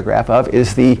have a photograph of,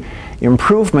 is the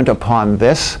improvement upon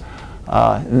this.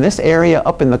 In this area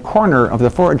up in the corner of the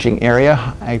foraging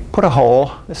area, I put a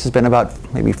hole. This has been about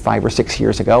maybe 5 or 6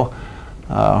 years ago.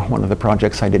 One of the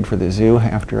projects I did for the zoo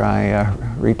after I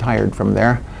retired from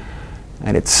there.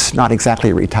 And it's not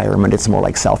exactly retirement, it's more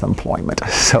like self-employment.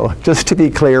 So just to be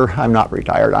clear, I'm not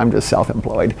retired, I'm just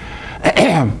self-employed.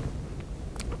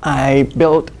 I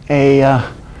built a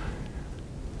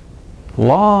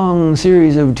long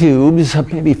series of tubes,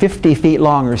 maybe 50 feet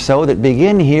long or so, that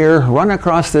begin here, run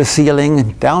across the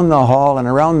ceiling, down the hall, and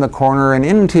around the corner, and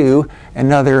into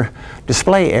another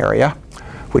display area,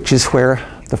 which is where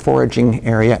the foraging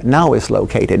area now is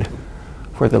located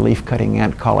for the leaf-cutting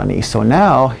ant colony. So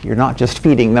now you're not just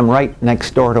feeding them right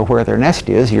next door to where their nest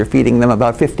is, you're feeding them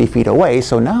about 50 feet away.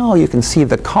 So now you can see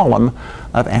the column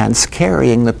of ants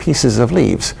carrying the pieces of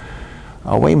leaves.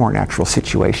 A way more natural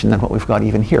situation than what we've got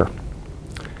even here.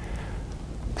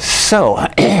 So,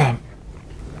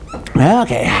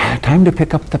 okay, time to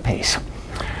pick up the pace.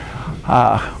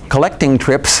 Collecting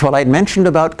trips. Well, I'd mentioned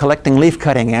about collecting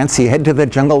leaf-cutting ants. You head to the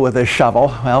jungle with a shovel.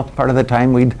 Well, part of the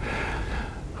time we'd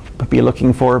be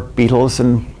looking for beetles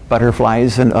and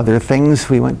butterflies and other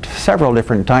things. We went several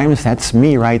different times. That's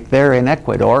me right there in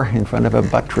Ecuador in front of a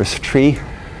buttress tree,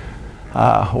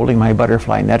 holding my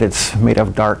butterfly net. It's made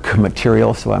of dark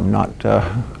material, so I'm not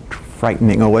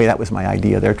frightening away. That was my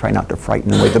idea there. Try not to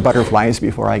frighten away the butterflies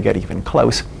before I get even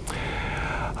close.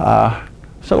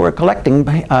 So we're collecting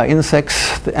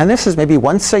insects, and this is maybe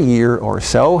once a year or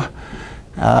so,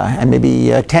 and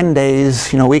maybe 10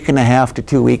 days, a week and a half to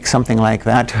 2 weeks, something like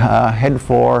that. Head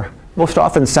for most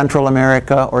often Central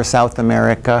America or South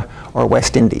America or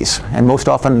West Indies. And most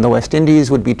often the West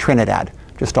Indies would be Trinidad,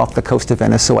 just off the coast of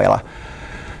Venezuela.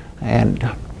 And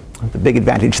the big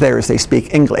advantage there is they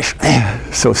speak English.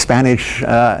 So Spanish,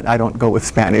 I don't go with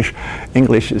Spanish.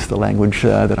 English is the language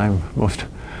that I'm most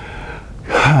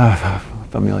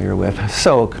familiar with.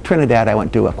 So Trinidad I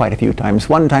went to quite a few times.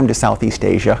 One time to Southeast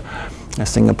Asia,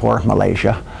 Singapore,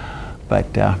 Malaysia.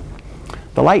 But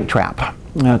the light trap,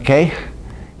 okay?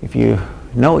 If you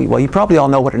know, well, you probably all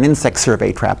know what an insect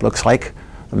survey trap looks like.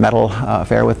 The metal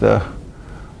affair with the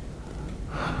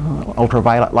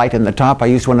ultraviolet light in the top. I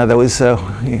used one of those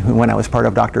when I was part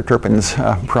of Dr. Turpin's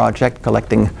project,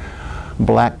 collecting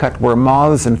black cutworm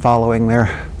moths and following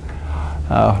their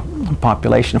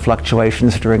population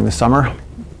fluctuations during the summer.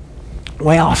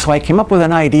 Well, so I came up with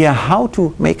an idea how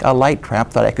to make a light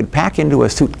trap that I could pack into a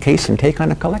suitcase and take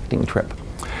on a collecting trip.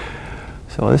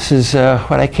 So this is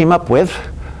what I came up with.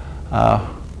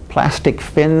 Plastic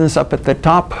fins up at the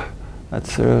top.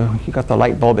 That's you got the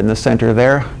light bulb in the center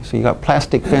there. So you got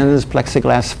plastic fins,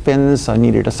 plexiglass fins. I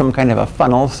needed some kind of a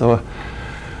funnel, so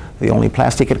the only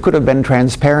plastic, it could have been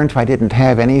transparent. I didn't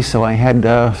have any, so I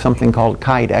had something called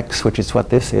Kydex, which is what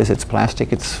this is. It's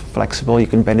plastic, it's flexible. You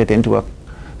can bend it into a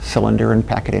cylinder and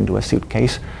pack it into a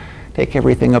suitcase. Take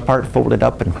everything apart, fold it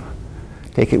up, and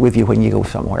take it with you when you go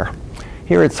somewhere.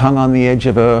 Here it's hung on the edge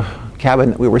of a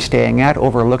cabin that we were staying at,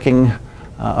 overlooking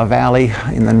a valley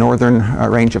in the northern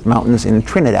range of mountains in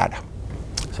Trinidad.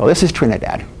 So this is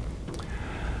Trinidad.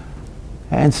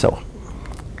 And so,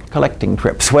 collecting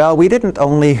trips. Well, we didn't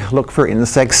only look for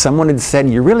insects. Someone had said,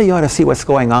 you really ought to see what's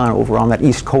going on over on that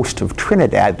east coast of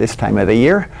Trinidad this time of the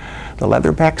year. The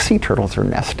leatherback sea turtles are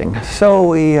nesting. So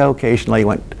we occasionally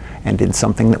went and did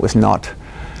something that was not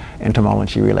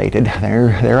entomology related.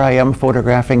 There I am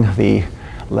photographing the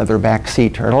leatherback sea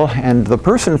turtle, and the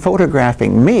person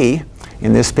photographing me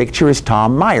in this picture is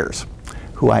Tom Myers,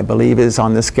 who I believe is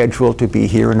on the schedule to be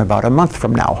here in about a month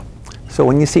from now. So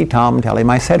when you see Tom, tell him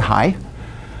I said hi.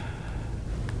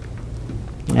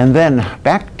 And then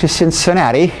back to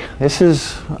Cincinnati. This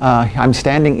is, I'm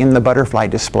standing in the butterfly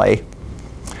display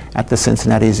at the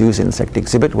Cincinnati Zoo's insect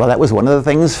exhibit. Well, that was one of the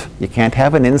things. You can't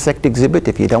have an insect exhibit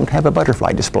if you don't have a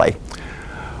butterfly display.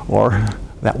 Or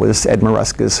that was Ed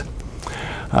Maruska's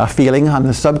feeling on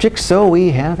the subject. So we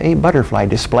have a butterfly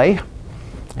display.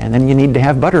 And then you need to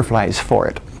have butterflies for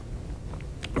it.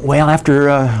 Well, after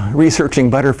researching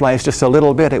butterflies just a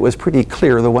little bit, it was pretty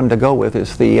clear the one to go with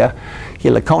is the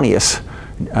Heliconius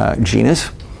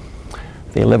genus.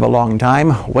 They live a long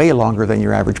time, way longer than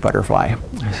your average butterfly.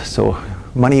 So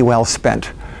money well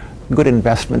spent. Good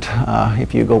investment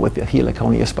if you go with the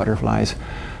Heliconius butterflies.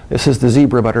 This is the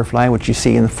zebra butterfly, which you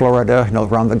see in Florida,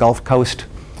 around the Gulf Coast.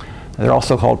 They're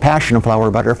also called passion flower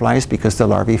butterflies because the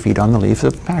larvae feed on the leaves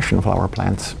of passion flower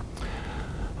plants.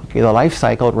 Okay, the life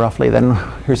cycle roughly, then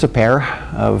here's a pair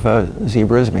of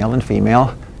zebras, male and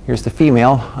female. Here's the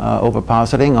female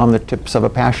ovipositing on the tips of a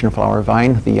passion flower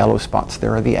vine. The yellow spots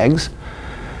there are the eggs.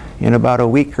 In about a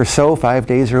week or so, 5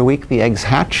 days or a week, the eggs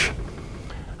hatch.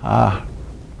 And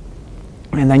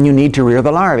then you need to rear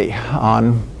the larvae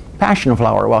on passion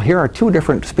flower. Well, here are two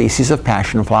different species of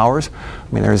passion flowers.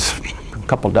 I mean, there's a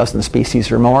couple dozen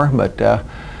species or more, but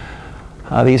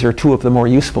these are two of the more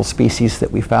useful species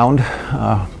that we found.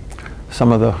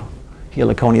 Some of the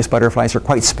Heliconius butterflies are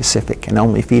quite specific and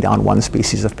only feed on one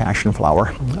species of passion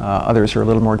flower. Others are a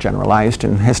little more generalized,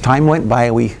 and as time went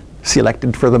by, we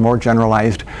selected for the more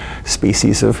generalized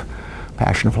species of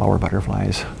passion flower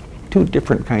butterflies. Two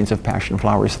different kinds of passion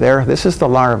flowers there. This is the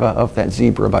larva of that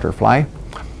zebra butterfly.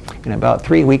 In about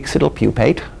 3 weeks it'll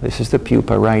pupate. This is the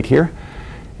pupa right here.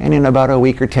 And in about a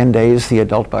week or 10 days the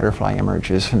adult butterfly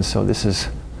emerges. And so this is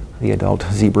the adult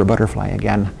zebra butterfly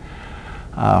again.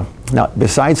 Now,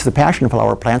 besides the passion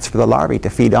flower plants for the larvae to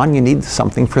feed on, you need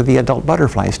something for the adult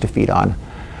butterflies to feed on.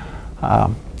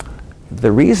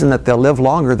 The reason that they'll live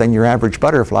longer than your average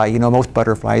butterfly, you know, most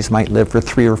butterflies might live for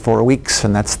 3 or 4 weeks,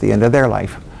 and that's the end of their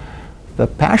life. The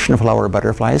passion flower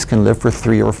butterflies can live for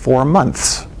 3 or 4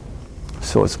 months.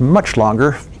 So it's much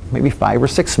longer, maybe 5 or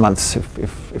 6 months if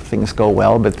things go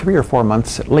well, but 3 or 4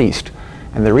 months at least.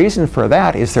 And the reason for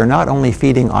that is they're not only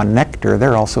feeding on nectar,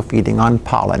 they're also feeding on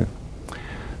pollen.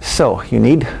 So you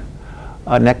need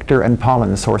a nectar and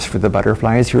pollen source for the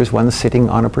butterflies. Here's one sitting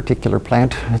on a particular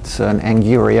plant. It's an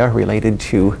anguria related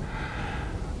to,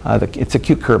 it's a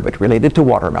cucurbit related to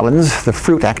watermelons. The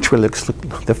fruit actually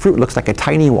looks like a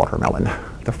tiny watermelon.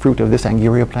 The fruit of this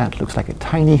anguria plant looks like a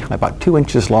tiny, about 2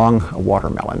 inches long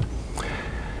watermelon.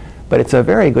 But it's a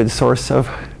very good source of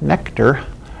nectar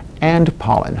and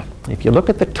pollen. If you look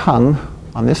at the tongue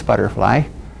on this butterfly,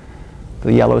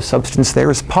 the yellow substance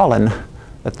there is pollen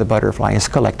that the butterfly has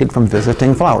collected from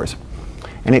visiting flowers.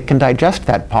 And it can digest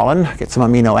that pollen, get some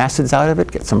amino acids out of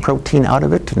it, get some protein out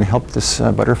of it, and help this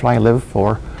butterfly live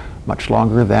for much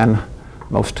longer than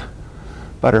most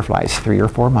butterflies, 3 or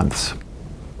 4 months.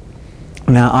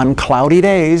 Now, on cloudy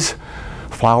days,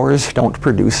 flowers don't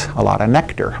produce a lot of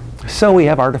nectar. So we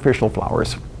have artificial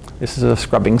flowers. This is a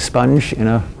scrubbing sponge in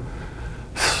a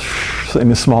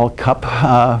small cup.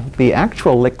 The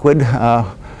actual liquid,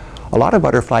 a lot of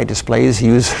butterfly displays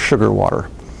use sugar water.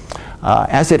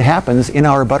 As it happens, in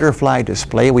our butterfly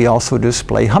display, we also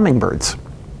display hummingbirds.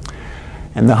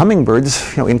 And the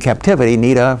hummingbirds, in captivity,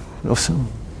 need some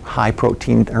high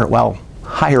protein, or well,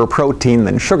 higher protein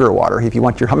than sugar water if you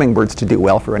want your hummingbirds to do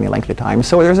well for any length of time.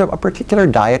 So there's a particular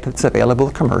diet that's available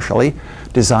commercially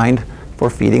designed for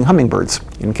feeding hummingbirds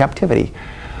in captivity.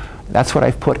 That's what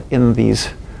I've put in these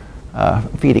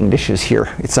feeding dishes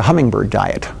here. It's a hummingbird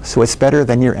diet, so it's better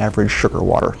than your average sugar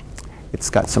water. It's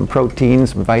got some protein,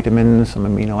 some vitamins, some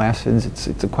amino acids.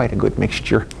 It's quite a good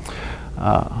mixture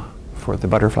for the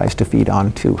butterflies to feed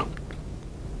on too.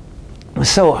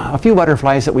 So a few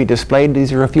butterflies that we displayed.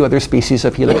 These are a few other species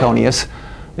of Heliconius.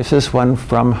 This is one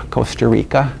from Costa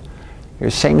Rica.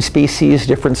 Here's same species,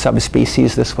 different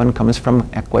subspecies. This one comes from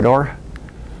Ecuador.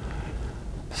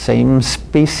 Same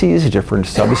species, different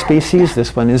subspecies.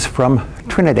 This one is from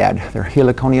Trinidad. They're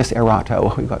Heliconius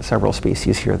erato. We've got several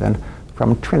species here then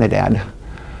from Trinidad.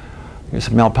 Here's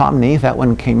Melpomene. That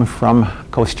one came from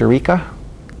Costa Rica.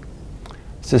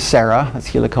 This is Sarah. That's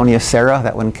Heliconius Sarah.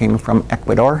 That one came from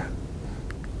Ecuador.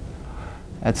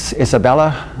 That's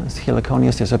Isabella. That's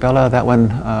Heliconius Isabella. That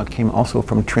one came also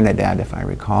from Trinidad, if I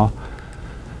recall.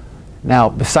 Now,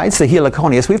 besides the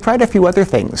Heliconius, we've tried a few other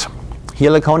things.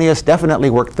 Heliconius definitely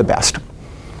worked the best.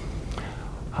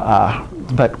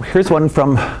 But here's one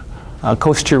from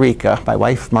Costa Rica. My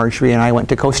wife Marjorie and I went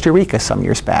to Costa Rica some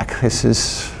years back. This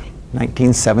is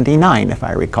 1979, if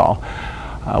I recall.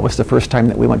 Was the first time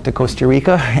that we went to Costa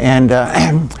Rica, and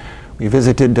we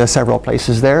visited several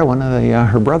places there. One of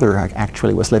her brother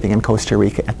actually was living in Costa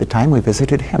Rica at the time. We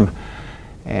visited him.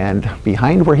 And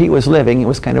behind where he was living, it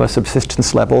was kind of a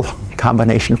subsistence level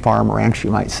combination farm ranch, you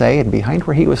might say. And behind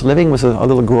where he was living was a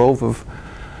little grove of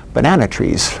banana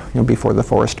trees, before the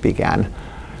forest began.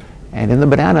 And in the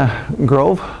banana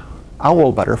grove,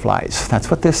 owl butterflies. That's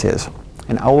what this is,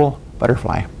 an owl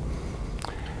butterfly.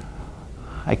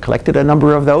 I collected a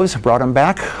number of those, brought them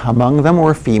back. Among them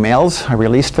were females. I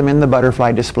released them in the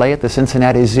butterfly display at the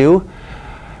Cincinnati Zoo.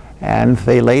 And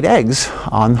they laid eggs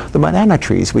on the banana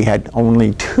trees. We had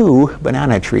only 2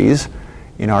 banana trees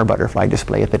in our butterfly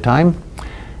display at the time.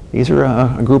 These are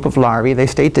a group of larvae. They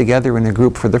stayed together in a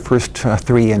group for the first 3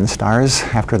 instars.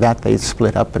 After that, they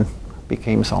split up and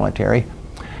became solitary.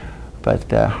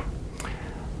 But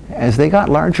as they got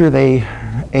larger, they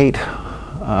ate.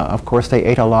 Of course, they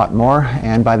ate a lot more,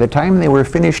 and by the time they were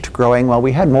finished growing, well,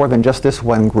 we had more than just this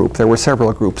one group. There were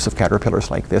several groups of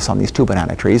caterpillars like this on these 2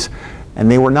 banana trees,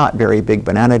 and they were not very big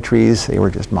banana trees. They were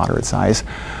just moderate size.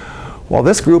 Well,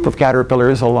 this group of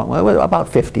caterpillars, about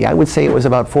 50, I would say it was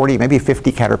about 40, maybe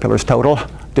 50 caterpillars total,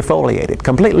 defoliated,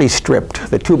 completely stripped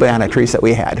the 2 banana trees that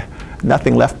we had.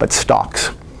 Nothing left but stalks.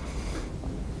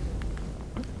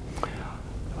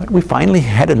 But we finally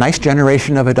had a nice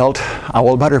generation of adult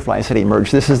owl butterflies that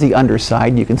emerged. This is the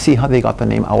underside. You can see how they got the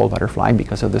name owl butterfly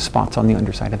because of the spots on the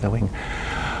underside of the wing.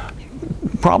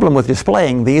 problem with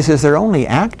displaying these is they're only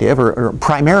active or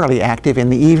primarily active in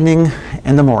the evening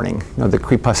and the morning, the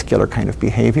crepuscular kind of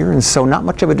behavior, and so not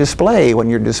much of a display when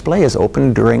your display is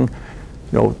open during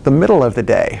the middle of the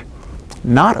day.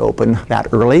 Not open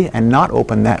that early and not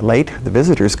open that late. The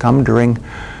visitors come during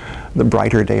the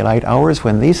brighter daylight hours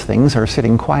when these things are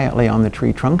sitting quietly on the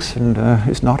tree trunks and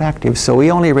is not active. So we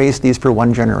only raised these for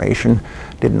one generation,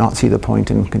 did not see the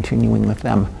point in continuing with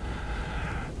them.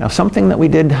 Now something that we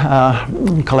did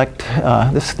collect,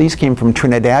 these came from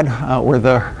Trinidad, were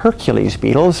the Hercules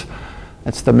beetles.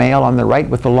 That's the male on the right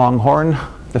with the long horn,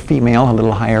 the female a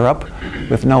little higher up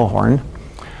with no horn.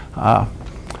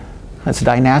 That's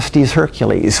Dynastes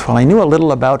hercules. Well, I knew a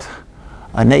little about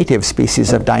a native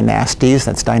species of Dynastes,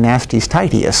 that's Dynastes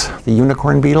titius, the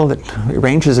unicorn beetle that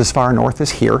ranges as far north as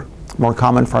here, more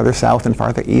common farther south and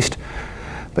farther east.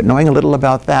 But knowing a little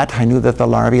about that, I knew that the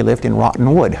larvae lived in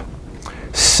rotten wood.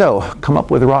 So, come up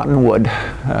with rotten wood.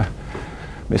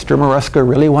 Mr. Maruska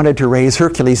really wanted to raise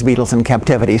Hercules beetles in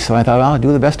captivity, so I thought, well, I'll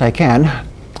do the best I can.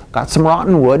 Got some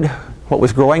rotten wood. What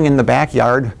was growing in the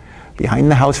backyard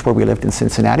behind the house where we lived in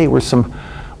Cincinnati were some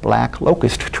black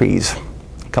locust trees.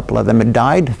 A couple of them had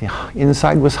died. The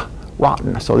inside was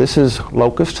rotten. So this is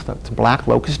locust, that's black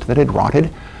locust that had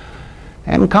rotted.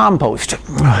 And compost.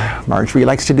 Marjorie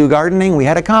likes to do gardening. We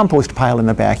had a compost pile in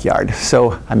the backyard.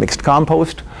 So I mixed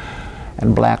compost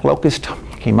and black locust,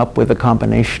 came up with a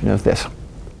combination of this.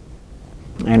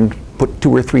 And put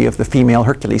 2 or 3 of the female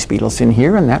Hercules beetles in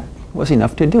here, and that was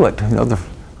enough to do it.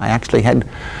 I actually had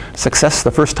success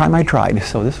the first time I tried,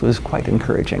 so this was quite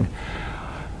encouraging.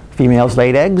 Females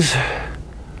laid eggs,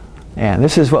 and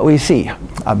this is what we see.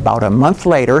 About a month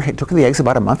later, it took the eggs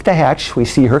about a month to hatch, we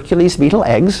see Hercules beetle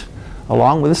eggs,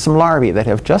 along with some larvae that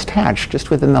have just hatched, just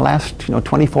within the last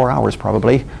 24 hours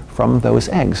probably, from those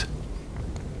eggs.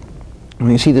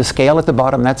 And you see the scale at the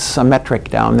bottom, that's a metric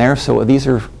down there, so these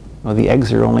are, the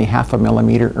eggs are only half a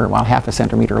millimeter, or well, half a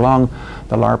centimeter long.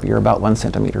 The larvae are about 1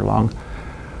 centimeter long.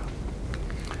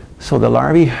 So the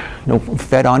larvae,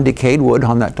 fed on decayed wood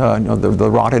on that, the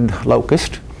rotted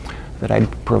locust that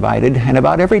I'd provided, and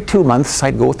about every 2 months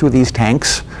I'd go through these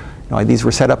tanks. These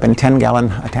were set up in 10-gallon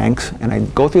tanks, and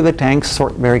I'd go through the tanks,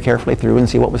 sort very carefully through, and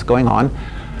see what was going on.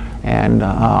 And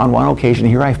on one occasion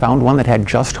here, I found one that had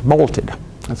just molted.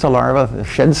 That's a larva. The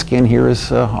shed skin here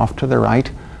is off to the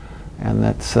right, and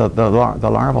that's the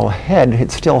larval head.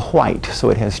 It's still white, so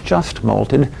it has just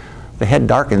molted. The head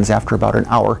darkens after about an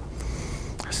hour.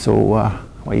 So,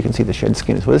 well, you can see the shed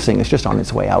skin. So this thing is just on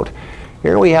its way out.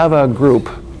 Here we have a group.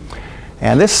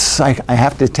 And this, I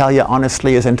have to tell you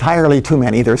honestly, is entirely too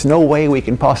many. There's no way we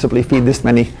can possibly feed this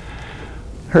many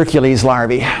Hercules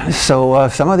larvae. So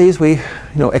some of these we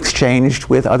exchanged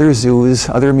with other zoos,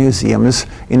 other museums,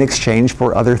 in exchange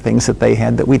for other things that they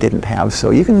had that we didn't have. So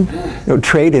you can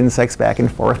trade insects back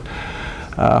and forth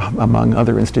among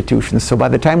other institutions. So by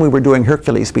the time we were doing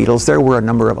Hercules beetles, there were a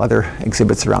number of other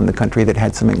exhibits around the country that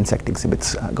had some insect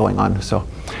exhibits going on. So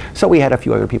we had a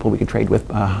few other people we could trade with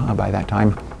by that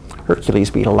time. Hercules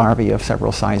beetle larvae of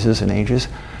several sizes and ages.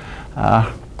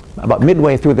 About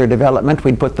midway through their development,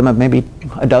 we'd put them at maybe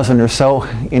a dozen or so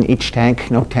in each tank,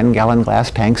 10-gallon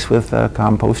glass tanks with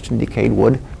compost and decayed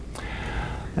wood.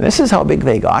 And this is how big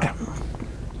they got.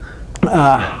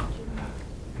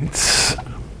 It's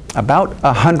about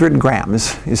 100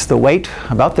 grams is the weight,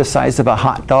 about the size of a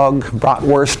hot dog,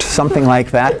 bratwurst, something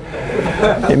like that.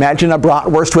 Imagine a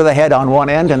bratwurst with a head on one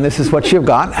end, and this is what you've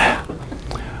got.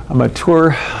 A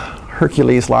mature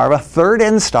Hercules larva, 3rd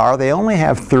instar. They only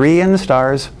have 3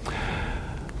 instars,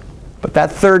 but that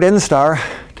 3rd instar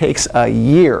takes a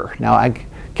year. Now I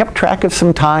kept track of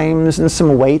some times and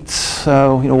some weights.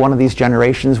 One of these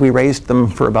generations we raised them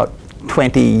for about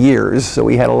 20 years, so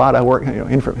we had a lot of work,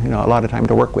 a lot of time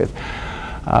to work with.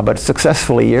 But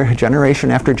successfully,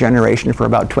 generation after generation for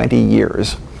about 20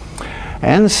 years.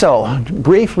 And so,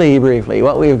 briefly,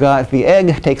 what we've got, the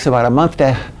egg takes about a month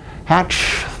to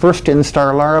hatch. 1st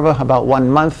instar larva, about 1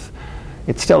 month.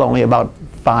 It's still only about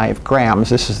 5 grams.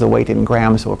 This is the weight in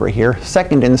grams over here.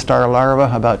 2nd instar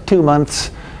larva, about 2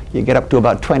 months. You get up to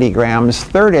about 20 grams.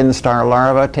 3rd instar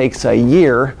larva takes a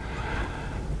year.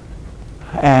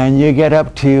 And you get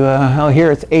up to,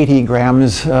 here it's 80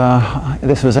 grams.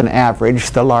 This was an average.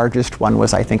 The largest one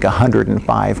was, I think,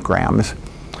 105 grams.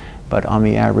 But on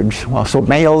the average, well, so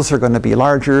males are going to be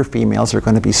larger, females are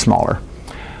going to be smaller.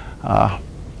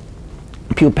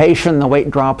 Pupation, the weight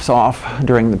drops off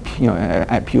during the,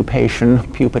 at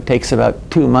pupation. Pupa takes about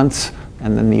 2 months,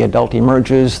 and then the adult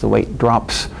emerges. The weight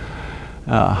drops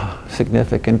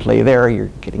significantly there. You're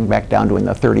getting back down to in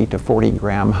the 30 to 40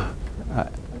 gram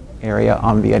area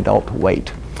on the adult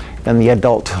weight. then the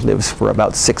adult lives for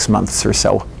about 6 months or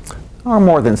so, or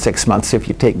more than 6 months. If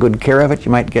you take good care of it,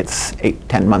 you might get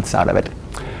 8-10 months out of it.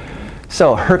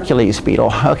 So Hercules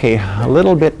beetle. Okay, a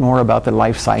little bit more about the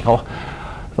life cycle.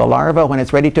 The larva, when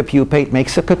it's ready to pupate,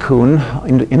 makes a cocoon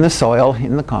in the soil,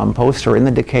 in the compost, or in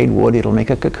the decayed wood. It'll make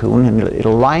a cocoon, and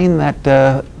it'll line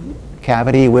that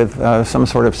cavity with some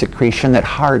sort of secretion that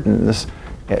hardens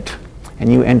it.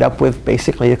 And you end up with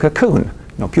basically a cocoon,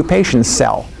 pupation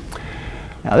cell.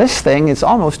 Now this thing is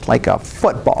almost like a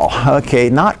football, okay,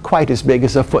 not quite as big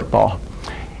as a football.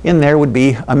 In there would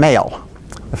be a male.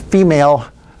 The female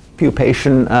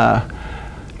pupation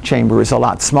chamber is a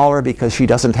lot smaller because she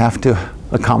doesn't have to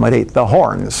accommodate the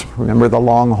horns. Remember the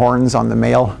long horns on the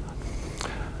male?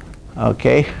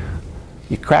 Okay,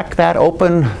 you crack that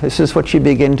open, this is what you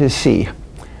begin to see.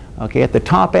 Okay, at the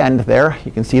top end there,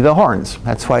 you can see the horns.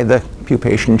 That's why the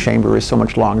pupation chamber is so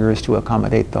much longer, is to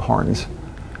accommodate the horns.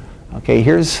 Okay,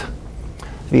 here's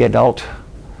the adult,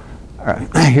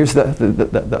 here's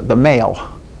the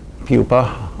male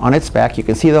pupa on its back. You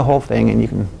can see the whole thing, and you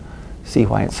can see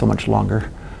why it's so much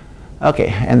longer. Okay,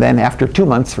 and then after 2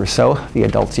 months or so, the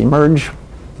adults emerge,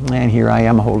 and here I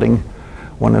am holding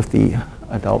one of the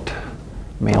adult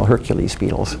male Hercules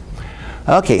beetles.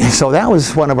 Okay, so that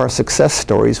was one of our success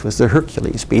stories, was the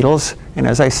Hercules beetles, and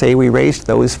as I say, we raised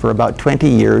those for about 20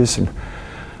 years, and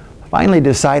finally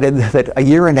decided that a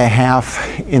year and a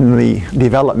half in the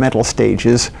developmental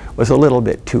stages was a little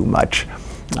bit too much.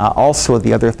 Also,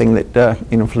 the other thing that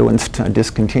influenced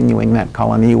discontinuing that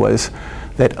colony was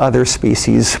that other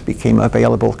species became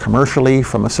available commercially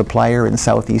from a supplier in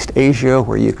Southeast Asia,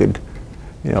 where you could,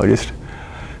 just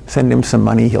send him some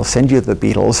money, he'll send you the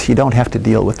beetles, you don't have to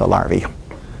deal with the larvae.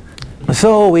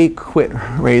 So we quit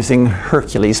raising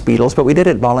Hercules beetles, but we did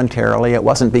it voluntarily. It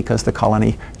wasn't because the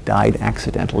colony died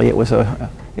accidentally. It was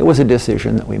a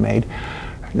decision that we made.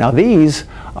 Now these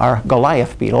are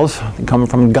Goliath beetles. They come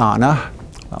from Ghana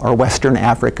or Western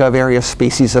Africa. Various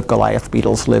species of Goliath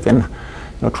beetles live in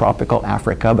tropical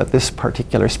Africa, but this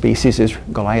particular species is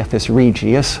Goliathus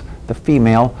regius, the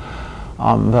female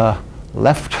on the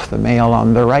left, the male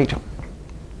on the right.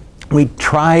 We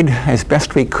tried as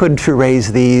best we could to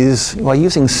raise these while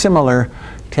using similar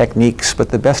techniques, but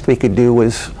the best we could do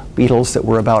was beetles that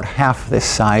were about half this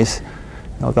size.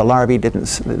 The larvae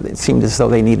didn't, it seemed as though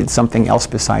they needed something else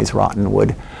besides rotten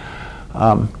wood.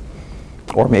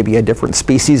 Or maybe a different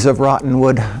species of rotten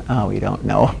wood, we don't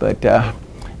know, but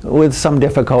with some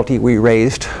difficulty we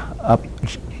raised a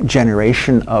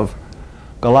generation of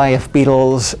Goliath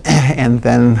beetles, and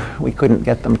then we couldn't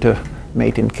get them to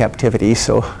mate in captivity,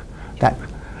 so that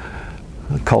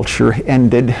culture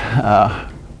ended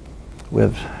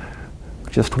with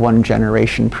just one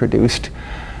generation produced.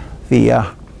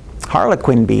 The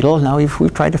harlequin beetle, now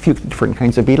we've tried a few different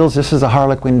kinds of beetles. This is a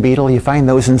harlequin beetle. You find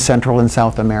those in Central and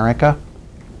South America.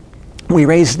 We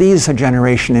raised these a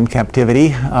generation in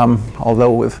captivity,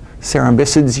 although with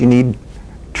cerambicids you need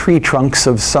tree trunks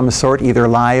of some sort, either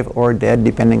live or dead,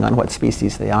 depending on what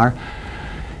species they are.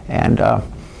 And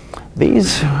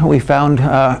these we found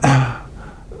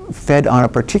fed on a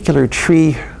particular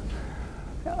tree,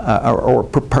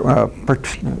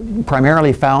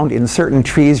 primarily found in certain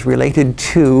trees related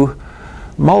to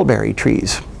mulberry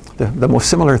trees. The most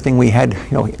similar thing we had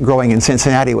growing in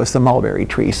Cincinnati was the mulberry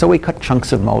tree. So we cut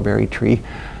chunks of mulberry tree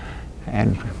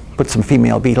and put some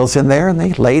female beetles in there, and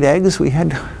they laid eggs. We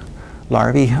had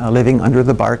larvae living under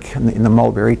the bark in the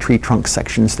mulberry tree trunk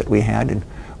sections that we had, and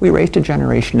we raised a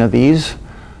generation of these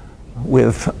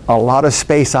with a lot of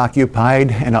space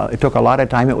occupied, and it took a lot of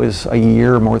time. It was a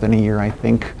year, more than a year I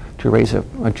think, to raise a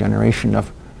generation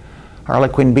of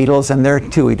harlequin beetles, and there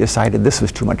too we decided this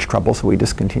was too much trouble, so we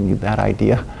discontinued that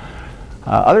idea.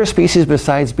 Other species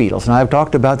besides beetles, now I've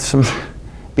talked about some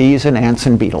bees and ants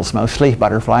and beetles, mostly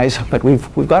butterflies, but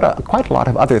we've got quite a lot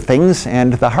of other things,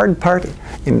 and the hard part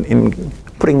in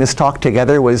putting this talk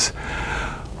together was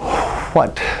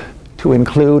what to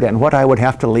include and what I would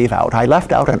have to leave out. I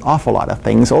left out an awful lot of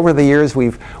things. Over the years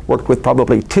we've worked with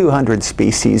probably 200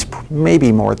 species,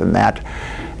 maybe more than that,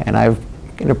 and I've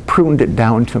pruned it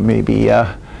down to maybe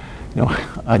a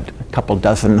couple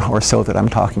dozen or so that I'm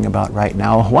talking about right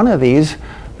now. One of these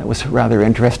that was rather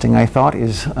interesting, I thought,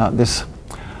 is this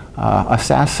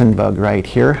assassin bug right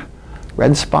here.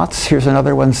 Red spots. Here's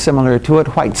another one similar to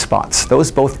it, white spots.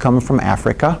 Those both come from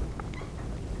Africa.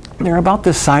 They're about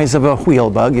the size of a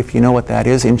wheel bug, if you know what that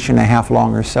is, 1.5 inches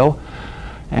long or so,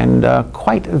 and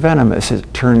quite venomous,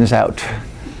 it turns out.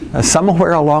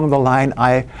 Somewhere along the line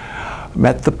I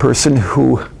met the person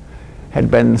who had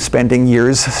been spending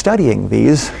years studying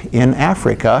these in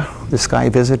Africa. This guy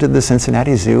visited the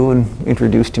Cincinnati Zoo and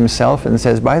introduced himself and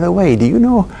says, by the way, do you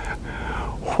know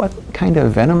what kind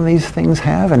of venom these things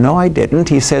have? And no, I didn't.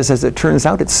 He says, as it turns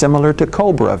out, it's similar to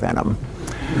cobra venom.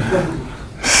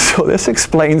 So this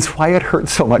explains why it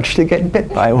hurts so much to get bit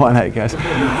by one, I guess.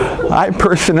 I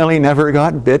personally never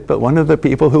got bit, but one of the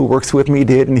people who works with me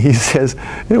did, and he says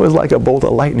it was like a bolt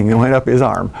of lightning that went up his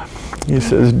arm. He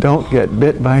says, don't get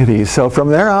bit by these. So from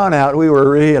there on out, we were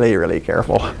really, really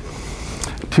careful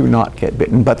to not get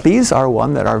bitten. But these are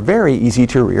one that are very easy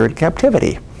to rear in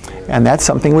captivity. And that's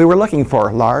something we were looking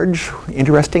for. Large,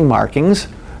 interesting markings,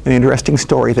 an interesting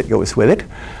story that goes with it.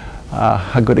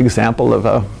 A good example of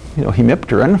a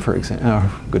hemipteran, for example,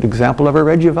 a good example of a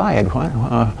regiviad.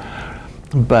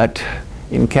 But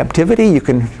in captivity, you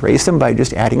can raise them by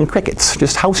just adding crickets,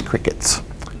 just house crickets,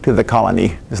 to the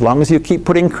colony. As long as you keep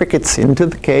putting crickets into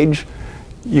the cage,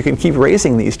 you can keep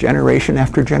raising these generation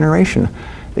after generation.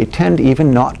 They tend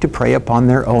even not to prey upon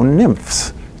their own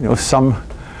nymphs. Some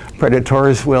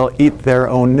predators will eat their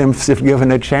own nymphs if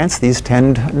given a chance. These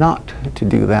tend not to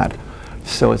do that.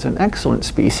 So it's an excellent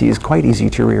species, quite easy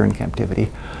to rear in captivity.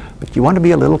 But you want to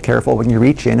be a little careful when you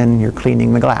reach in and you're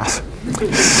cleaning the glass.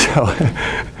 So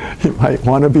you might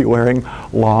want to be wearing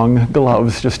long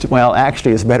gloves. Well,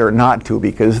 actually it's better not to,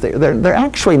 because they're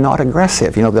actually not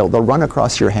aggressive. They'll run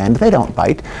across your hand. They don't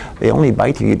bite. They only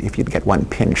bite you if you get one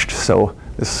pinched. So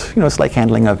this, it's like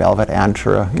handling a velvet ant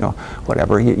or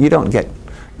whatever. You don't get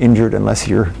injured unless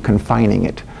you're confining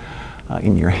it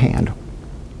in your hand.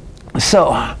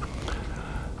 So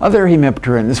other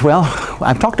hemipterans, well,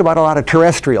 I've talked about a lot of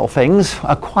terrestrial things.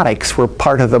 Aquatics were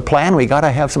part of the plan. We got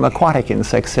to have some aquatic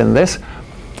insects in this.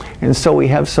 And so we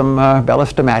have some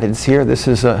bellastomatids here. This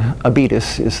is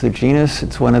Abetus is the genus.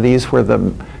 It's one of these where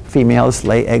the females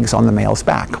lay eggs on the male's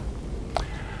back.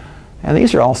 And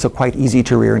these are also quite easy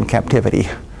to rear in captivity.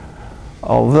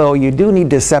 Although you do need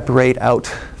to separate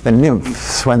out the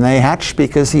nymphs when they hatch,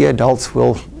 because the adults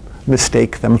will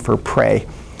mistake them for prey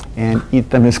and eat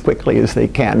them as quickly as they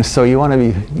can. So you want to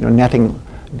be netting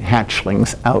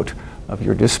hatchlings out of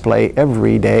your display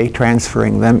every day,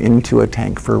 transferring them into a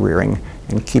tank for rearing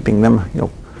and keeping them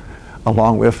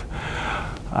along with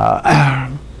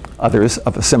others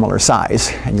of a similar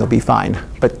size, and you'll be fine.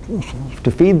 But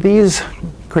to feed these,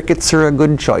 crickets are a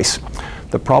good choice.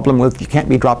 The problem with, you can't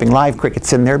be dropping live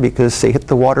crickets in there, because they hit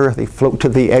the water, they float to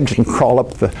the edge and crawl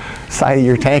up the side of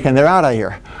your tank, and they're out of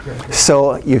here.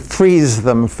 So you freeze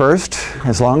them first.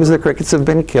 As long as the crickets have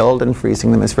been killed, and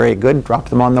freezing them is very good, drop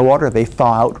them on the water, they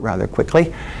thaw out rather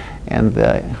quickly, and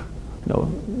the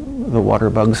water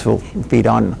bugs will feed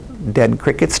on dead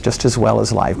crickets just as well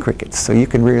as live crickets. So you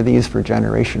can rear these for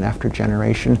generation after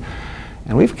generation.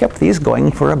 And we've kept these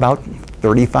going for about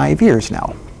 35 years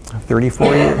now.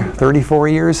 34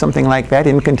 years, something like that,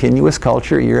 in continuous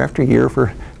culture year after year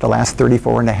for the last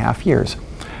 34 and a half years.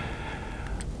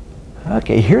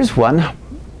 Okay, here's one.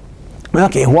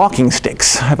 Okay, walking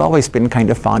sticks. I've always been kind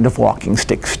of fond of walking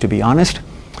sticks, to be honest.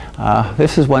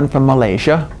 This is one from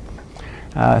Malaysia.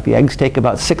 The eggs take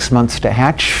about 6 months to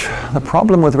hatch. The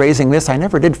problem with raising this, I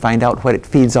never did find out what it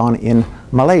feeds on in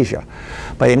Malaysia.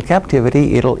 But in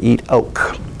captivity, it'll eat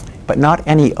oak. But not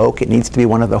any oak. It needs to be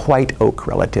one of the white oak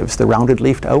relatives, the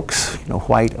rounded-leafed oaks,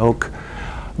 white oak,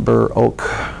 bur oak,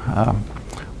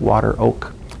 water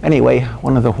oak. Anyway,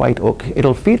 one of the white oak.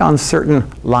 It'll feed on certain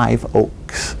live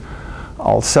oaks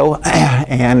also.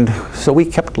 And so we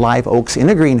kept live oaks in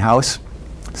a greenhouse,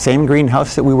 same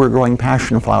greenhouse that we were growing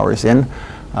passion flowers in,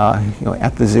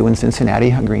 at the zoo in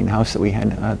Cincinnati, a greenhouse that we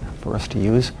had for us to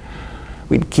use.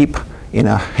 We'd keep in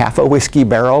a half a whiskey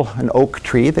barrel an oak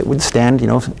tree that would stand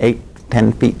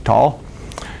 8-10 feet tall.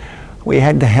 We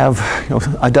had to have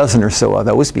a dozen or so of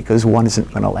those, because one isn't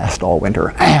going to last all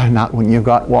winter. Not when you've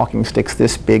got walking sticks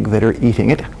this big that are eating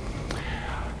it.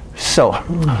 So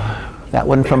that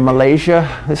one from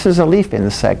Malaysia, this is a leaf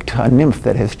insect, a nymph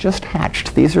that has just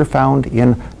hatched. These are found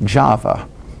in Java,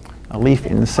 a leaf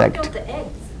insect. Point out the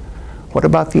eggs. What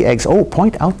about the eggs? Oh,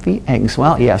 point out the eggs.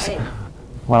 Well, yes.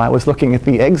 Well, I was looking at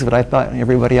the eggs, but I thought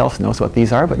everybody else knows what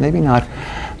these are, but maybe not.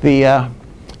 The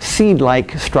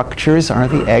seed-like structures are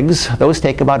the eggs. Those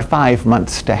take about 5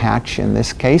 months to hatch in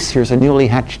this case. Here's a newly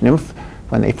hatched nymph.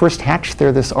 When they first hatch,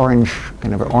 they're this orange,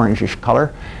 kind of an orangish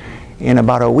color. In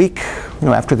about a week,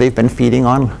 after they've been feeding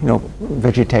on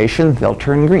vegetation, they'll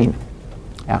turn green.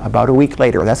 About a week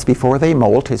later, that's before they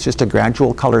molt. It's just a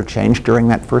gradual color change during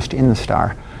that first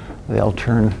instar. They'll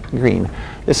turn green.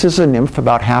 This is a nymph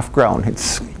about half grown.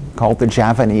 It's called the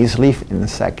Javanese leaf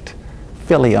insect.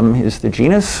 Phyllium is the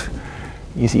genus.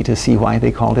 Easy to see why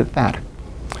they called it that.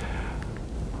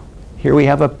 Here we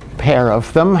have a pair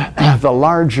of them. The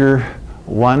larger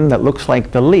one that looks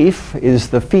like the leaf is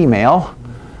the female.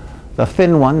 The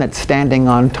thin one that's standing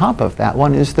on top of that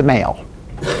one is the male.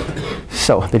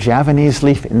 So the Javanese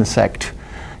leaf insect.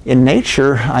 In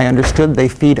nature, I understood they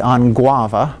feed on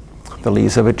guava, the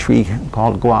leaves of a tree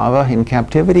called guava. In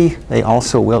captivity, they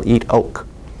also will eat oak.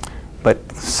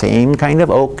 But same kind of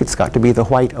oak. It's got to be the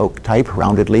white oak type,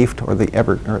 rounded leafed, or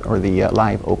the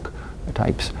live oak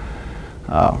types.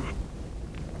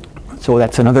 So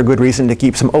that's another good reason to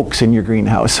keep some oaks in your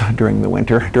greenhouse during the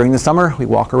winter. During the summer, we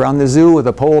walk around the zoo with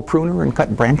a pole pruner and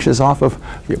cut branches off of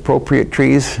the appropriate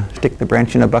trees, stick the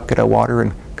branch in a bucket of water,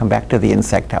 and come back to the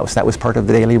insect house. That was part of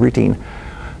the daily routine.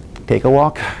 Take a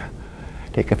walk,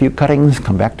 take a few cuttings,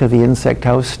 come back to the insect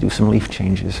house, do some leaf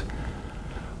changes.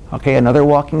 Okay, another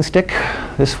walking stick.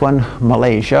 This one,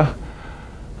 Malaysia.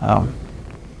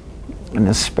 An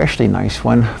especially nice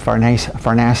one,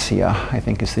 Farnacea, I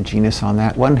think is the genus on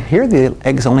that one. Here the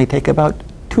eggs only take about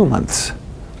 2 months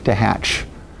to hatch.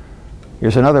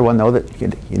 Here's another one though that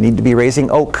you need to be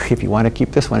raising oak if you want to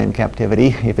keep this one in captivity.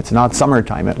 If it's not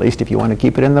summertime at least, if you want to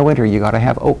keep it in the winter, you got to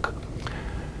have oak.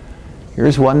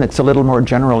 Here's one that's a little more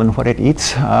general in what it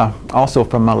eats, also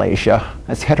from Malaysia.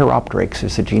 That's Heteropteryx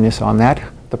is the genus on that.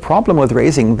 The problem with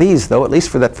raising these though, at least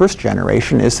for that first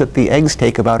generation, is that the eggs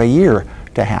take about a year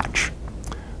to hatch.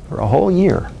 For a whole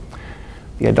year.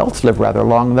 The adults live rather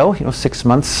long though, 6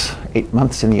 months, 8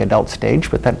 months in the adult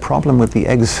stage, but that problem with the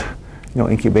eggs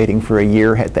incubating for a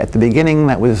year at the beginning,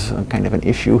 that was kind of an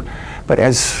issue. But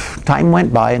as time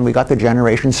went by and we got the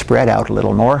generation spread out a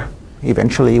little more,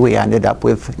 eventually we ended up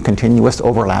with continuous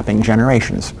overlapping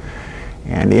generations.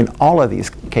 And in all of these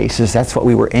cases, that's what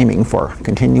we were aiming for,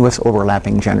 continuous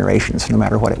overlapping generations, no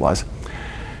matter what it was.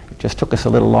 It just took us a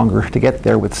little longer to get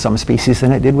there with some species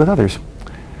than it did with others.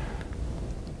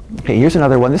 Okay, here's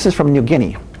another one. This is from New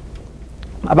Guinea.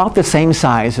 About the same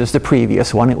size as the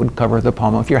previous one. It would cover the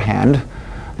palm of your hand.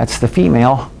 That's the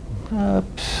female.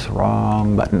 Oops,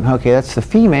 wrong button. Okay, that's the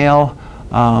female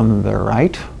on the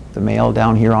right, the male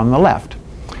down here on the left.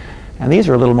 And these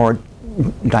are a little more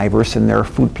diverse in their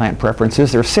food plant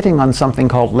preferences. They're sitting on something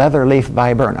called leatherleaf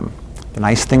viburnum. The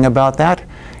nice thing about that,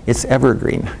 it's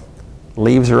evergreen.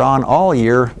 Leaves are on all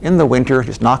year. In the winter,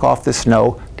 just knock off the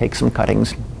snow, take some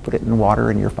cuttings, put it in water,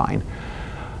 and you're fine.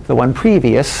 The one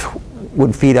previous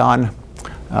would feed on,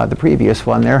 the previous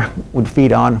one there would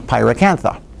feed on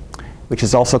pyracantha, which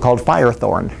is also called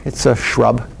firethorn. It's a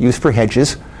shrub used for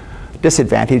hedges.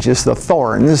 Disadvantage is the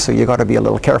thorns, so you got to be a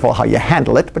little careful how you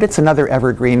handle it, but it's another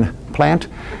evergreen plant.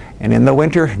 And in the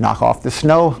winter, knock off the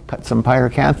snow, cut some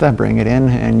pyracantha, bring it in,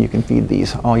 and you can feed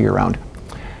these all year round.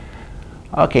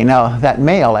 Okay, now that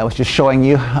male I was just showing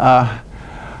you,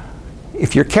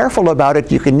 if you're careful about it,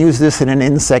 you can use this in an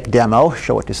insect demo,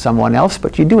 show it to someone else,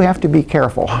 but you do have to be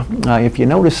careful. If you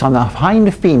notice on the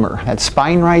hind femur, that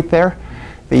spine right there,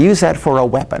 they use that for a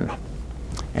weapon.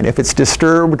 And if it's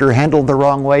disturbed or handled the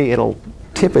wrong way, it'll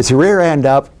tip its rear end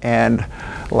up and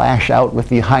lash out with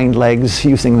the hind legs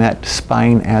using that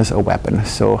spine as a weapon.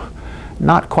 So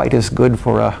not quite as good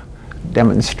for a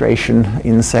demonstration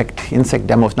insect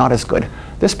demos, not as good.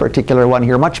 This particular one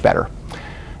here, much better.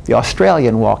 The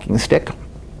Australian walking stick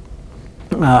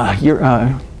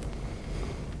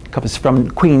comes from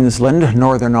Queensland,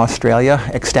 Northern Australia.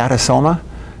 Extatosoma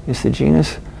is the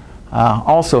genus.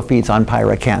 Also feeds on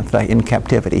pyracantha in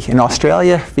captivity. In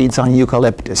Australia, feeds on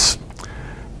eucalyptus.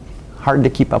 Hard to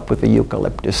keep up with the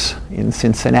eucalyptus in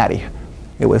Cincinnati.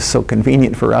 It was so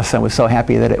convenient for us. I was so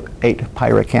happy that it ate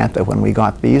pyracantha when we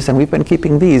got these. And we've been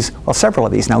keeping these, well, several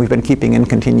of these now, we've been keeping in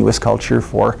continuous culture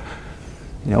for,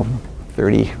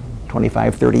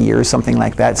 25, 30 years, something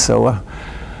like that. So,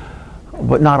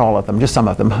 but not all of them, just some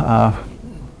of them.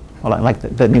 Well, I like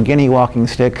the New Guinea walking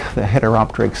stick, the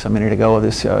Heteropteryx a minute ago,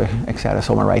 this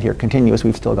Extatosoma right here, continuous.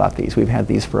 We've still got these. We've had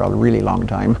these for a really long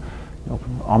time,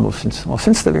 almost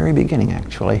since the very beginning,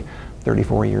 actually,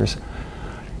 34 years.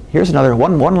 Here's another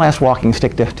one last walking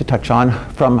stick to touch on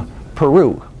from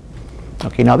Peru.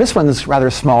 Okay, now this one's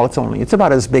rather small. It's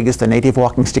about as big as the native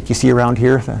walking stick you see around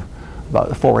here,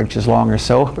 about 4 inches long or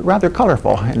so, but rather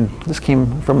colorful. And this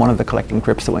came from one of the collecting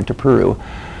trips that went to Peru.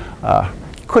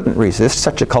 Couldn't resist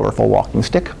such a colorful walking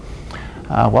stick.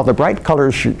 While the bright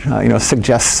colors should,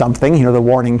 suggest something, the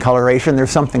warning coloration, there's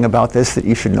something about this that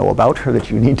you should know about, or that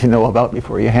you need to know about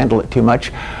before you handle it too much.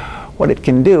 What it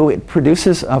can do, it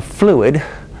produces a fluid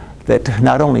that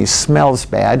not only smells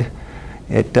bad,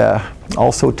 it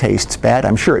also tastes bad.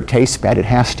 I'm sure it tastes bad. It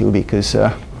has to, because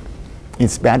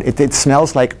it's bad. It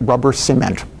smells like rubber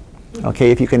cement.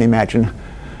 Okay, if you can imagine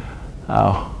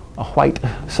a white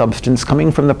substance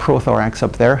coming from the prothorax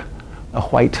up there, a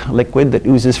white liquid that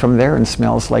oozes from there and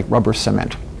smells like rubber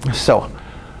cement. So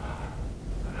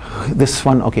this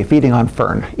one, okay, feeding on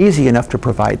fern. Easy enough to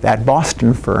provide that.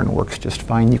 Boston fern works just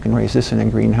fine. You can raise this in a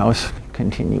greenhouse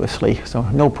continuously, so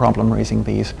no problem raising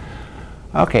these.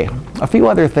 Okay, a few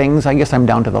other things. I guess I'm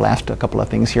down to the last couple of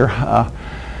things here.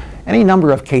 Any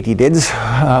number of katydids.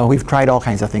 We've tried all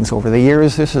kinds of things over the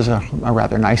years. This is a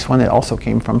rather nice one. It also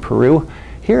came from Peru.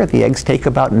 Here the eggs take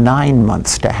about 9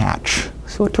 months to hatch.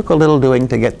 So it took a little doing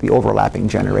to get the overlapping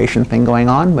generation thing going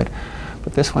on, but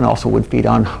this one also would feed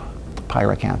on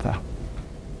pyracantha.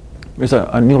 There's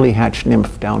a newly hatched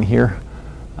nymph down here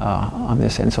on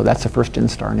this end, so that's the first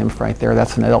instar nymph right there.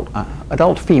 That's an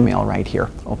adult female right here,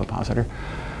 ovipositor.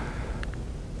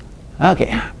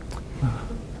 Okay,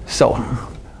 so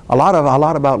a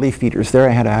lot about leaf feeders there.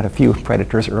 I had a few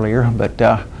predators earlier,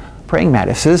 but praying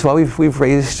mantises. Well,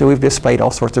 we've displayed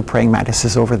all sorts of praying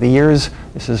mantises over the years.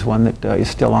 This is one that is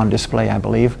still on display, I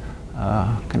believe.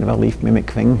 Kind of a leaf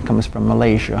mimic thing. Comes from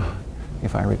Malaysia,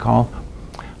 if I recall.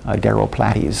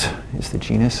 Daroplates is the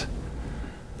genus.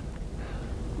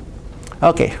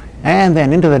 Okay, and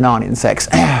then into the non-insects.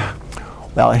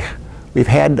 Well, we've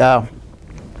had,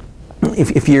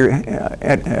 if you're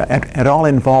at all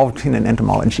involved in an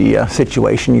entomology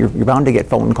situation, you're bound to get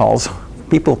phone calls.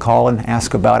 People call and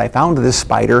ask about, I found this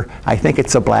spider, I think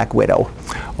it's a black widow.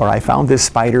 Or I found this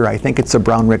spider, I think it's a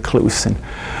brown recluse. And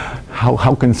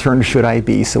how concerned should I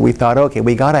be? So we thought, okay,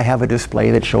 we got to have a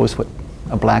display that shows what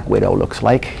a black widow looks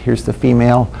like. Here's the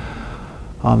female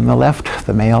on the left,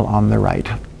 the male on the right.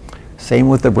 Same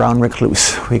with the brown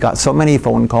recluse. We got so many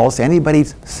phone calls.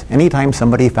 Anytime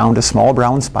somebody found a small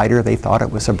brown spider, they thought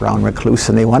it was a brown recluse,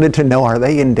 and they wanted to know, are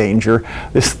they in danger?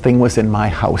 This thing was in my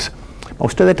house.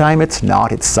 Most of the time it's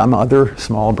not. It's some other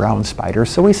small brown spider.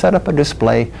 So we set up a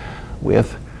display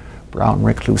with brown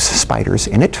recluse spiders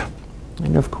in it.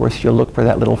 And of course you'll look for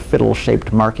that little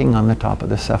fiddle-shaped marking on the top of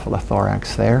the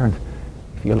cephalothorax there. And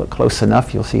if you look close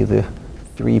enough, you'll see the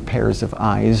 3 pairs of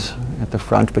eyes at the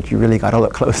front, but you really got to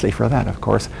look closely for that, of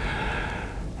course.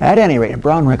 At any rate,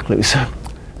 brown recluse.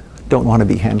 Don't want to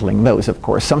be handling those, of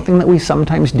course. Something that we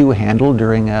sometimes do handle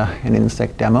during an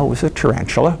insect demo is a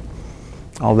tarantula.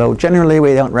 Although generally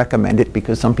we don't recommend it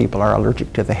because some people are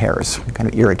allergic to the hairs. Kind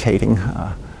of irritating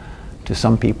to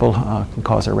some people, can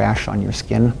cause a rash on your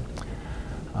skin.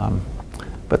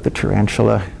 But the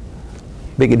tarantula,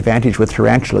 big advantage with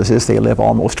tarantulas is they live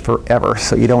almost forever,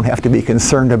 so you don't have to be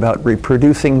concerned about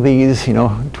reproducing these,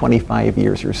 25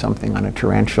 years or something on a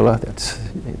tarantula.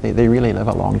 They really live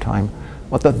a long time.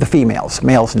 Well, the females,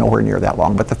 males nowhere near that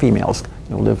long, but the females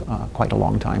live quite a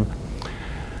long time.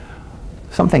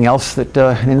 Something else that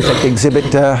an insect exhibit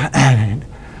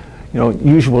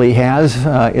usually has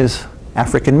is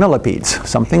African millipedes.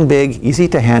 Something big, easy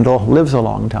to handle, lives a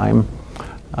long time.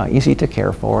 Easy to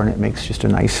care for, and it makes just a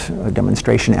nice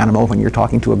demonstration animal when you're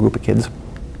talking to a group of kids.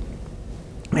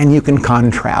 And you can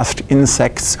contrast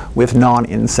insects with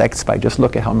non-insects by just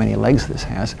look at how many legs this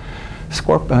has.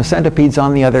 Centipedes,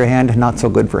 on the other hand, not so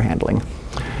good for handling.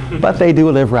 But they do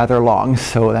live rather long,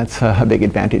 so that's a big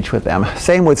advantage with them.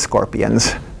 Same with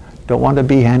scorpions. Don't want to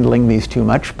be handling these too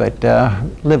much, but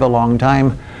live a long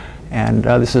time. And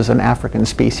this is an African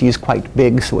species, quite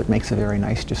big, so it makes a very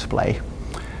nice display.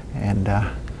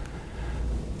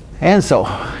 And so,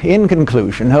 in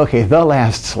conclusion, okay, the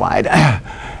last slide.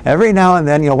 Every now and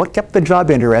then, what kept the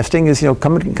job interesting is,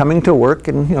 coming to work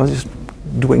and, just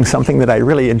doing something that I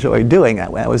really enjoyed doing.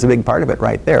 That was a big part of it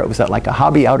right there. It was like a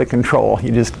hobby out of control.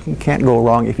 You can't go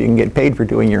wrong if you can get paid for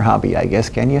doing your hobby, I guess,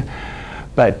 can you?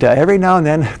 But every now and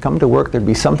then, come to work, there'd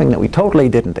be something that we totally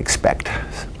didn't expect.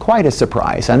 Quite a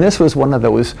surprise. And this was one of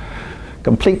those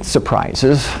complete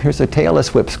surprises. Here's a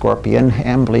tailless whip scorpion,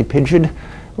 amblypygid.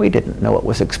 We didn't know it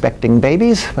was expecting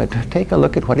babies, but take a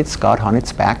look at what it's got on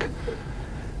its back.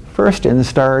 First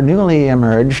instar, newly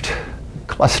emerged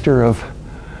cluster of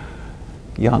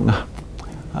young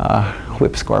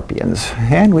whip scorpions.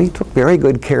 And we took very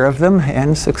good care of them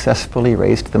and successfully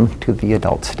raised them to the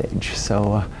adult stage.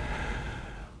 So,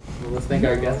 let's thank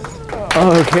our guests.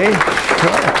 Okay.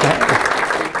 Sure.